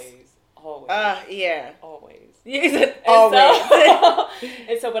performs. Always. Yeah. Always. Yeah, always.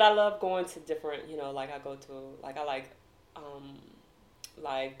 And so, but I love going to different, like I go to, like I like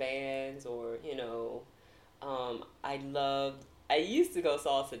live bands or, I used to go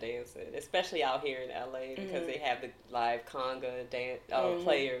salsa dancing, especially out here in LA because they have the live conga dance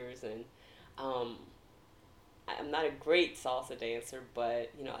players, and I'm not a great salsa dancer,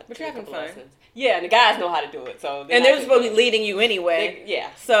 but I but you're having fun. Lessons. Yeah, and the guys know how to do it, so and they're supposed to be leading you anyway. Yeah.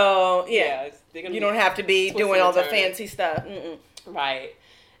 So you don't have to be doing all the fancy stuff. Right.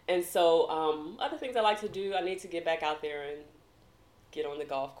 And so other things I like to do, I need to get back out there and get on the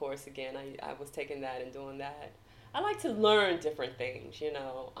golf course again. I was taking that and doing that. I like to learn different things,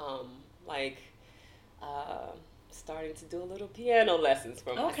 starting to do a little piano lessons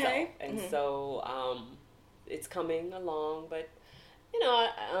for myself. And so it's coming along, but,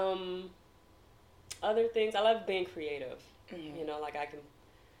 other things, I love being creative. Like I can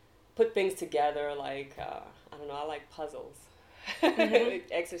put things together, like, I don't know, I like puzzles. It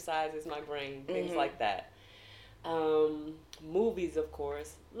exercises my brain, things like that. Movies, of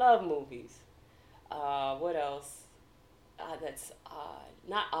course. Love movies. What else? That's odd.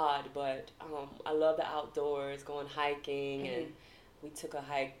 Not odd, but I love the outdoors, going hiking, and we took a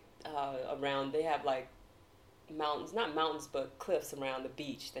hike around. They have like mountains, not mountains, but cliffs around the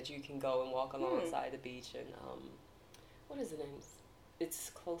beach that you can go and walk alongside the beach. And what is the name?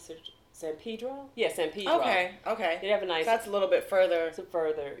 It's closer to San Pedro? Yeah, San Pedro. Okay. They have a nice... That's a little bit further. It's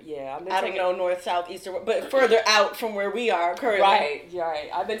further, yeah. I don't know north, south, east, or but further out from where we are currently.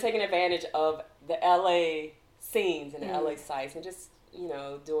 Right. I've been taking advantage of the LA scenes and the LA sites and just,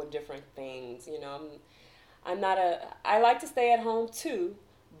 doing different things. I like to stay at home too,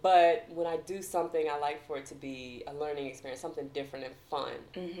 but when I do something, I like for it to be a learning experience, something different and fun.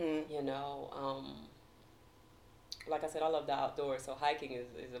 Like I said, I love the outdoors, so hiking is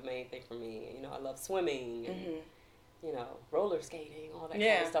a main thing for me. I love swimming and, roller skating, all that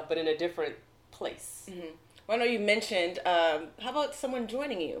kind of stuff, but in a different place. Well, I know you mentioned, how about someone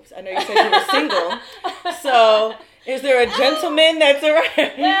joining you? I know you said you were single. So is there a gentleman that's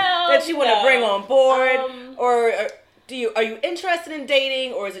around that you want to bring on board? Or are you interested in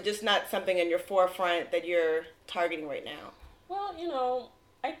dating, or is it just not something in your forefront that you're targeting right now? Well,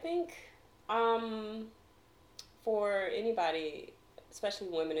 I think for anybody, especially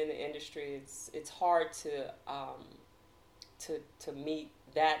women in the industry, it's hard to meet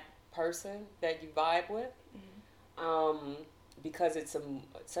that person that you vibe with, because it's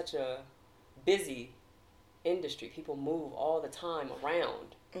such a busy industry. People move all the time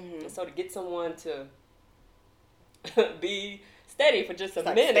around, and so to get someone to be steady for just a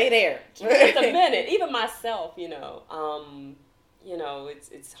minute, stay there, just a minute. Even myself,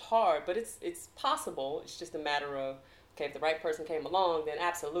 it's hard, but it's possible. It's just a matter of, okay, if the right person came along, then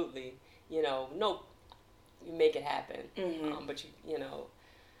absolutely, you make it happen. But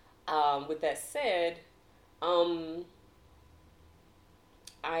with that said,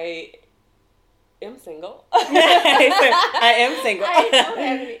 I am single. I am single.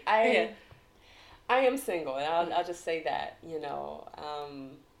 I am single, and I'll just say that.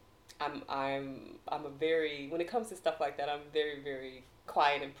 I'm a very, when it comes to stuff like that, I'm very, very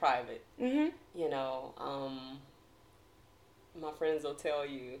quiet and private. My friends will tell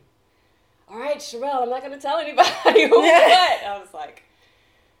you, all right, Sherelle, I'm not going to tell anybody what. I was like,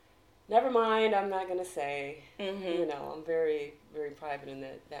 never mind, I'm not going to say. I'm very, very private in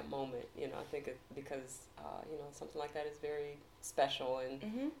that moment. I think because, something like that is very special,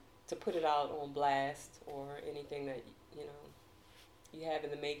 and to put it out on blast or anything that, you have in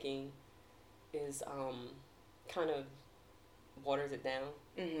the making is kind of waters it down.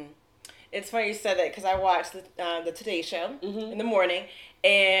 It's funny you said that, because I watched the Today Show in the morning,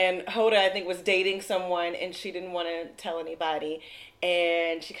 and Hoda, I think, was dating someone, and she didn't want to tell anybody,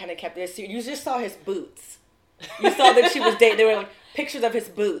 and she kind of kept it. You just saw his boots. You saw that she was dating. There were pictures of his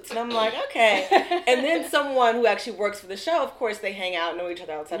boots, and I'm like, okay. And then someone who actually works for the show, of course, they hang out, know each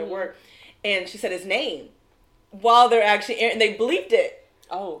other outside of work, and she said his name while they're actually airing, and they bleeped it.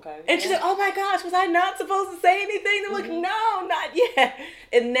 Oh, okay. And she said, oh my gosh, was I not supposed to say anything? They're like, no, not yet.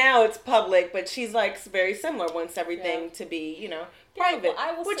 And now it's public, but she's like very similar, wants everything to be, private,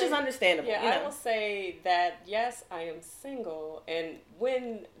 which is understandable. Yeah, I will say that, yes, I am single, and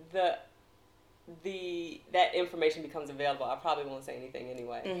when that information becomes available, I probably won't say anything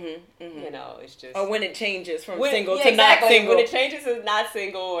anyway. It's just... Or when it changes from single to not single. When it changes to not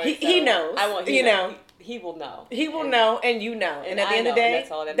single. Or he knows. He will know. He will know, and you know. And at the end of the day,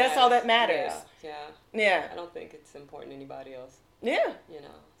 that's all that matters. Yeah. I don't think it's important to anybody else. Yeah.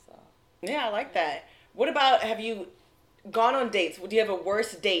 So. Yeah, I like that. What about, have you gone on dates? Do you have a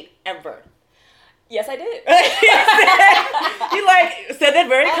worst date ever? Yes, I did. You said that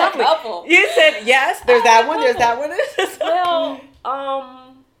very confidently. You said, yes, there's that one, there's that one. Well,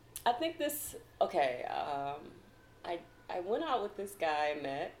 I think this, okay, I went out with this guy I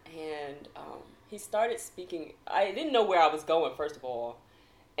met, and he started speaking. I didn't know where I was going, first of all,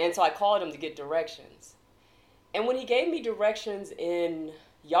 and so I called him to get directions. And when he gave me directions in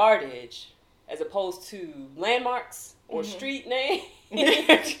yardage, as opposed to landmarks or street names,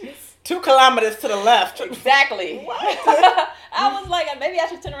 2 kilometers to the left. Exactly. What? I was like, maybe I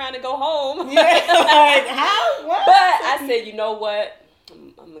should turn around and go home. Yeah, like, how? What? But I said, you know what?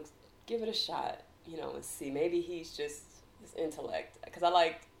 I'm going to give it a shot, and see. Maybe he's just his intellect. Because I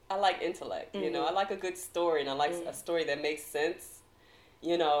like intellect, I like a good story, and I like a story that makes sense,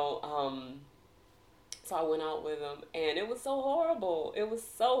 So I went out with him, and it was so horrible. It was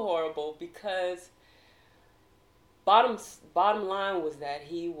so horrible because bottom line was that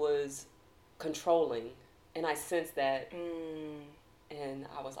he was controlling, and I sensed that, and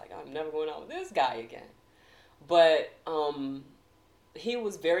I was like, I'm never going out with this guy again. But he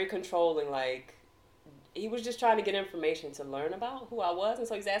was very controlling. Like, he was just trying to get information to learn about who I was, and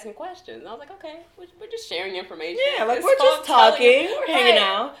so he's asking questions. And I was like, okay, we're just sharing information. Yeah, like, we're just talking, we're hanging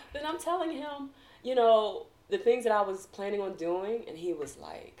out. Then I'm telling him, the things that I was planning on doing, and he was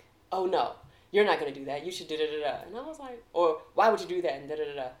like, oh no, you're not going to do that. You should da-da-da-da. And I was like, or why would you do that? And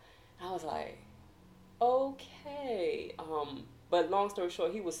da-da-da-da. And I was like, okay. But long story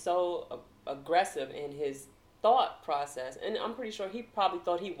short, he was so aggressive in his thought process, and I'm pretty sure he probably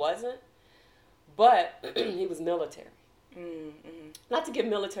thought he wasn't. but he was military. Mm-hmm. Not to give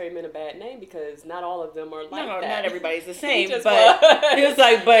military men a bad name, because not all of them are like that. Not everybody's the same. He but he was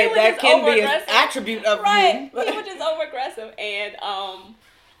like, but that can be an attribute of right. you. He was just over aggressive, and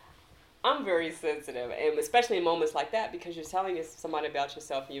I'm very sensitive, and especially in moments like that, because you're telling somebody about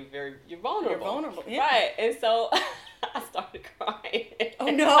yourself, and you're vulnerable. You're vulnerable, yeah. Right? And so I started crying. Oh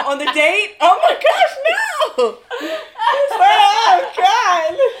no! On the date? Oh my gosh, no! Oh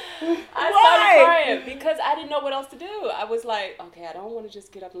God! I started crying because I didn't know what else to do. I was like, okay, I don't want to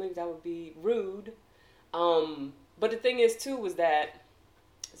just get up and leave. That would be rude. But the thing is, too, was that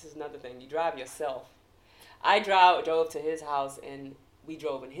this is another thing. You drive yourself. I drove to his house, and we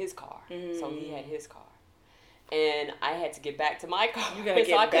drove in his car. So he had his car. And I had to get back to my car. You gotta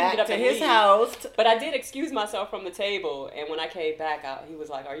so I couldn't back get up to and his leave. house. But I did excuse myself from the table. And when I came back out, he was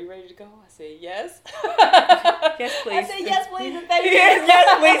like, "Are you ready to go?" I said, "Yes." Yes, please. I said, "Yes, please, and thank you." Yes,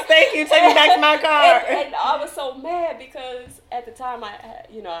 please, thank you. Take me back to my car. And I was so mad because at the time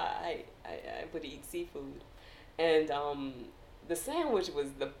I would eat seafood, and the sandwich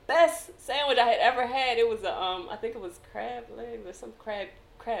was the best sandwich I had ever had. It was I think it was crab legs or some crab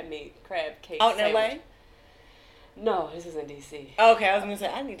cake. Out in sandwich. LA? No, this is in DC. Okay, I was gonna say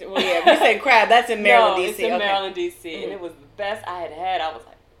I need to. Well, yeah, you said crab. That's in Maryland, no, DC. It's in okay. Maryland, DC, and it was the best I had had. I was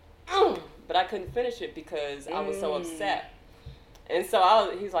like, but I couldn't finish it because I was so upset. And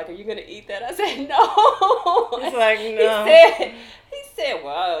so he's like, "Are you gonna eat that?" I said, "No." He's like, "No."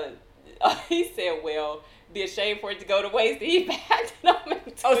 He said, "Well, be ashamed for it to go to waste." He packed it up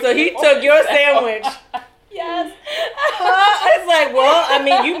and so he took your sandwich. Yes. It's like, well, I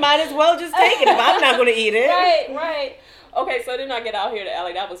mean, you might as well just take it if I'm not going to eat it. Right. Okay, so then I get out here to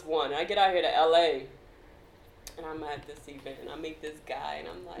LA. That was one. I get out here to LA, and I'm at this event, and I meet this guy, and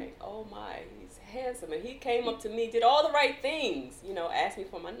I'm like, oh my, he's handsome. And he came up to me, did all the right things, asked me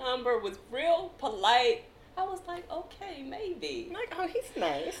for my number, was real polite. I was like, okay, maybe. Like, oh, he's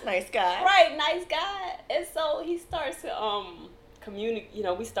nice guy. Right, nice guy. And so he starts to communicate.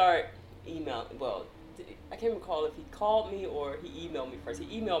 We start emailing. Well, I can't recall if he called me or he emailed me first.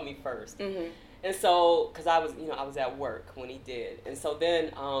 He emailed me first. Mm-hmm. And so, because I was at work when he did. And so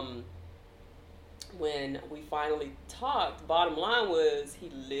then when we finally talked, bottom line was he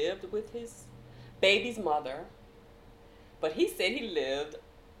lived with his baby's mother, but he said he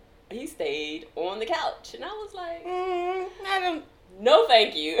stayed on the couch. And I was like, no,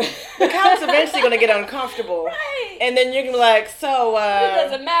 thank you. The couch is eventually going to get uncomfortable. Right. And then you're going to be like, so... it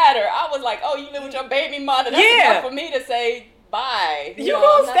doesn't matter. I was like, oh, you live with your baby mother. That's enough for me to say bye. You're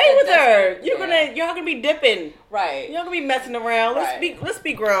going to stay with her. Y'all going to be dipping. Right. Y'all going to be messing around. Let's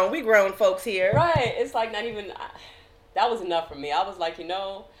be grown. We grown folks here. Right. It's like not even... that was enough for me. I was like,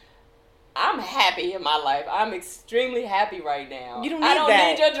 I'm happy in my life. I'm extremely happy right now. You don't need I don't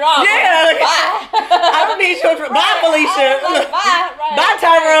that. need your drama. Yeah. Bye. I don't need your drama. Bye, Felicia. Bye,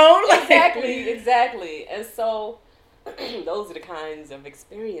 Tyrone. Exactly. And so those are the kinds of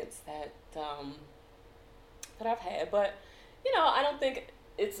experience that I've had. But, I don't think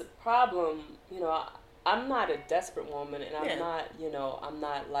it's a problem. I'm not a desperate woman, and I'm not, I'm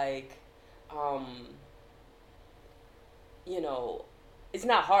not like, it's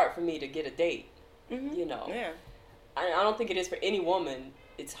not hard for me to get a date, Yeah. I don't think it is for any woman.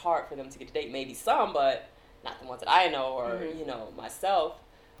 It's hard for them to get a date. Maybe some, but not the ones that I know or, myself.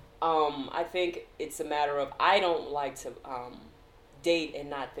 I think it's a matter of I don't like to date and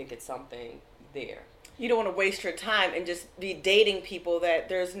not think it's something there. You don't want to waste your time and just be dating people that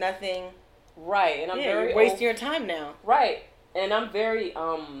there's nothing. Right, and I'm very wasting your time now. Right, and I'm very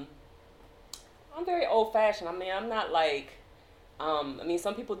old-fashioned. I mean, I'm not like.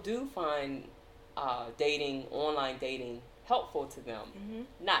 Some people do find online dating, helpful to them. Mm-hmm.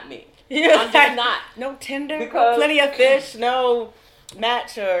 Not me. Yeah, I'm just not. No Tinder, plenty of fish, no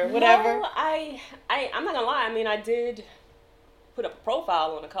Match or whatever. No, I'm not gonna lie. I did put up a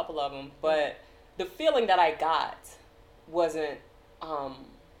profile on a couple of them, but the feeling that I got wasn't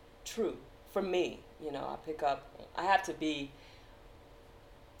true for me. I have to be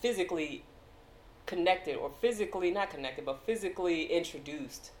physically connected or physically not connected, but physically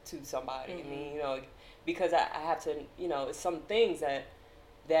introduced to somebody. Mm-hmm. Because I have to, it's some things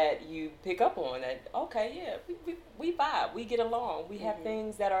that you pick up on that, okay, yeah, we vibe, we get along, we have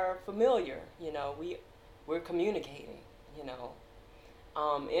things that are familiar, we're communicating,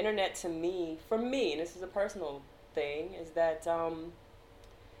 internet for me, and this is a personal thing, is that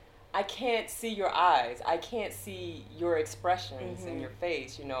I can't see your eyes. I can't see your expressions in your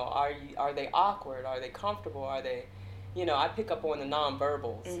face. Are they awkward? Are they comfortable? Are they, I pick up on the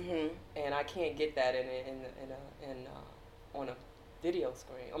nonverbals, and I can't get that on a video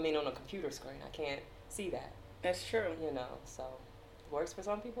screen. I mean, on a computer screen. I can't see that. That's true. You know, so it works for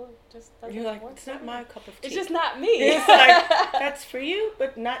some people. It just doesn't You're like, work. it's not my cup of tea. It's just not me. It's like, that's for you,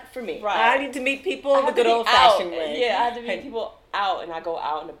 but not for me. Right. I need to meet people the good old-fashioned way. Yeah, I have to meet people out, and I go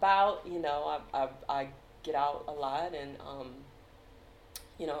out and about. You know, I get out a lot, and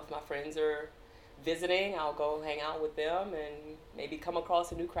you know, if my friends are visiting, I'll go hang out with them, and maybe come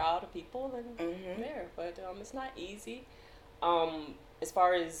across a new crowd of people, and there. But it's not easy. As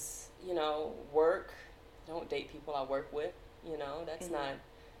far as, you know, work, I don't date people I work with. You know, that's not.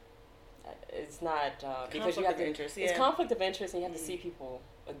 It's not because you have to. Interest, It's conflict of interest, and you have to see people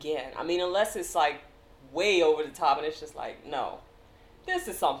again. I mean, unless it's like way over the top, and it's just like, no, this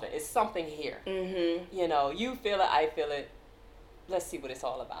is something. It's something here. You know, you feel it, I feel it. Let's see what it's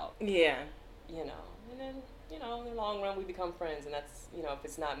all about. Yeah. You know, and then, you know, in the long run, we become friends, and that's, you know, if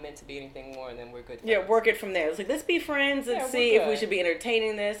it's not meant to be anything more, then we're good friends. Yeah, work it from there. It's like, let's be friends and see if we should be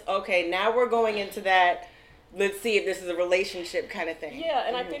entertaining this. Okay, now we're going into that. Let's see if this is a relationship kind of thing. Yeah,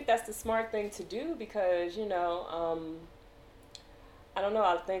 and I think that's the smart thing to do because, you know, I don't know,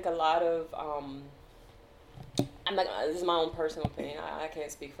 I think a lot of, this is my own personal opinion. I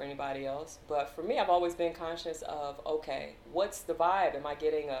can't speak for anybody else. But for me, I've always been conscious of, okay, what's the vibe? Am I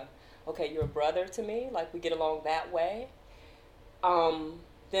getting okay, you're a brother to me, like we get along that way?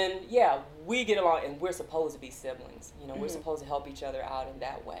 Then, yeah, we get along and we're supposed to be siblings. You know, we're supposed to help each other out in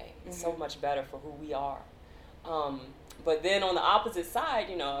that way. It's so much better for who we are. But then on the opposite side,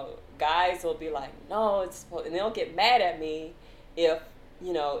 you know, guys will be like, no, it's supposed, and they'll get mad at me if,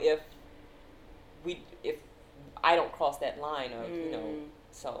 you know, if I don't cross that line of, you know,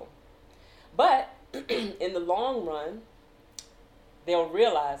 so. But in the long run, they'll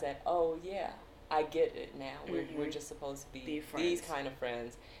realize that, oh yeah, I get it now. We're just supposed to be these kind of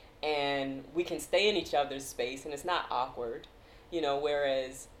friends, and we can stay in each other's space, and it's not awkward, you know.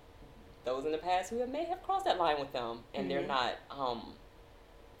 Whereas those in the past who may have crossed that line with them, and they're not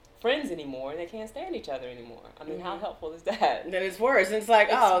friends anymore, and they can't stand each other anymore. I mean, how helpful is that? Then it's worse. It's like,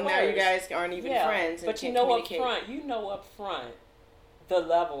 now you guys aren't even friends. But you know up front the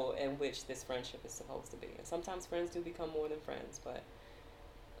level in which this friendship is supposed to be. And sometimes friends do become more than friends, but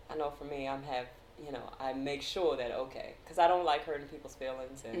I know for me, I make sure that, okay, because I don't like hurting people's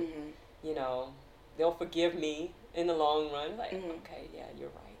feelings, and, you know, they'll forgive me in the long run. Like, okay, yeah, you're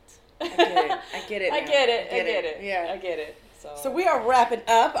right. I get it. I get it. Yeah. I get it. So we are wrapping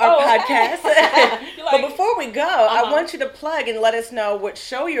up our podcast. But before we go, I want you to plug and let us know what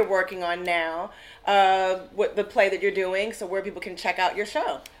show you're working on now, what the play that you're doing, so where people can check out your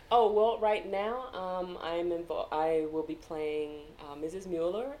show. Oh, well, right now I will be playing Mrs.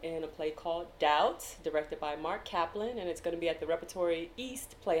 Mueller in a play called Doubt, directed by Mark Kaplan, and it's going to be at the Repertory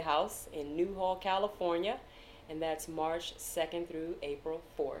East Playhouse in Newhall, California, and that's March 2nd through April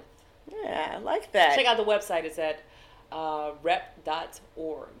 4th. Yeah, I like that. Check out the website. It's at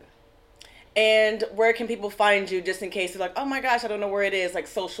rep.org. And where can people find you, just in case they're like, oh my gosh, I don't know where it is, like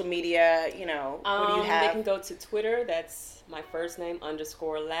social media, you know, what do you have? They can go to Twitter. That's my first name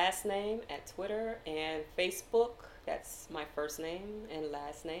 _ last name at Twitter, and Facebook. That's my first name and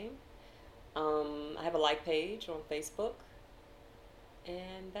last name. I have a like page on Facebook,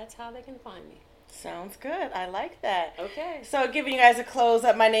 and that's how they can find me. Sounds good. I like that. Okay. So giving you guys a close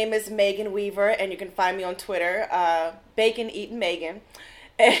up, my name is Megan Weaver, and you can find me on Twitter, Bacon Eating Megan.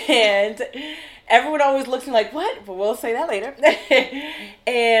 And everyone always looks at me like, what? But we'll say that later.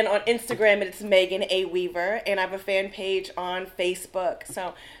 And on Instagram, it's Megan A. Weaver, and I have a fan page on Facebook.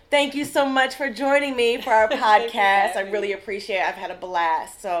 So thank you so much for joining me for our podcast. I really appreciate it. I've had a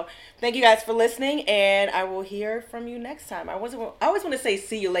blast. So thank you guys for listening, and I will hear from you next time. I always want to say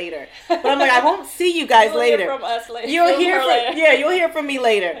see you later, but I'm like, I won't see you guys later. You'll hear from us later. You'll hear from me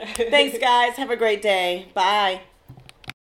later. Thanks, guys. Have a great day. Bye.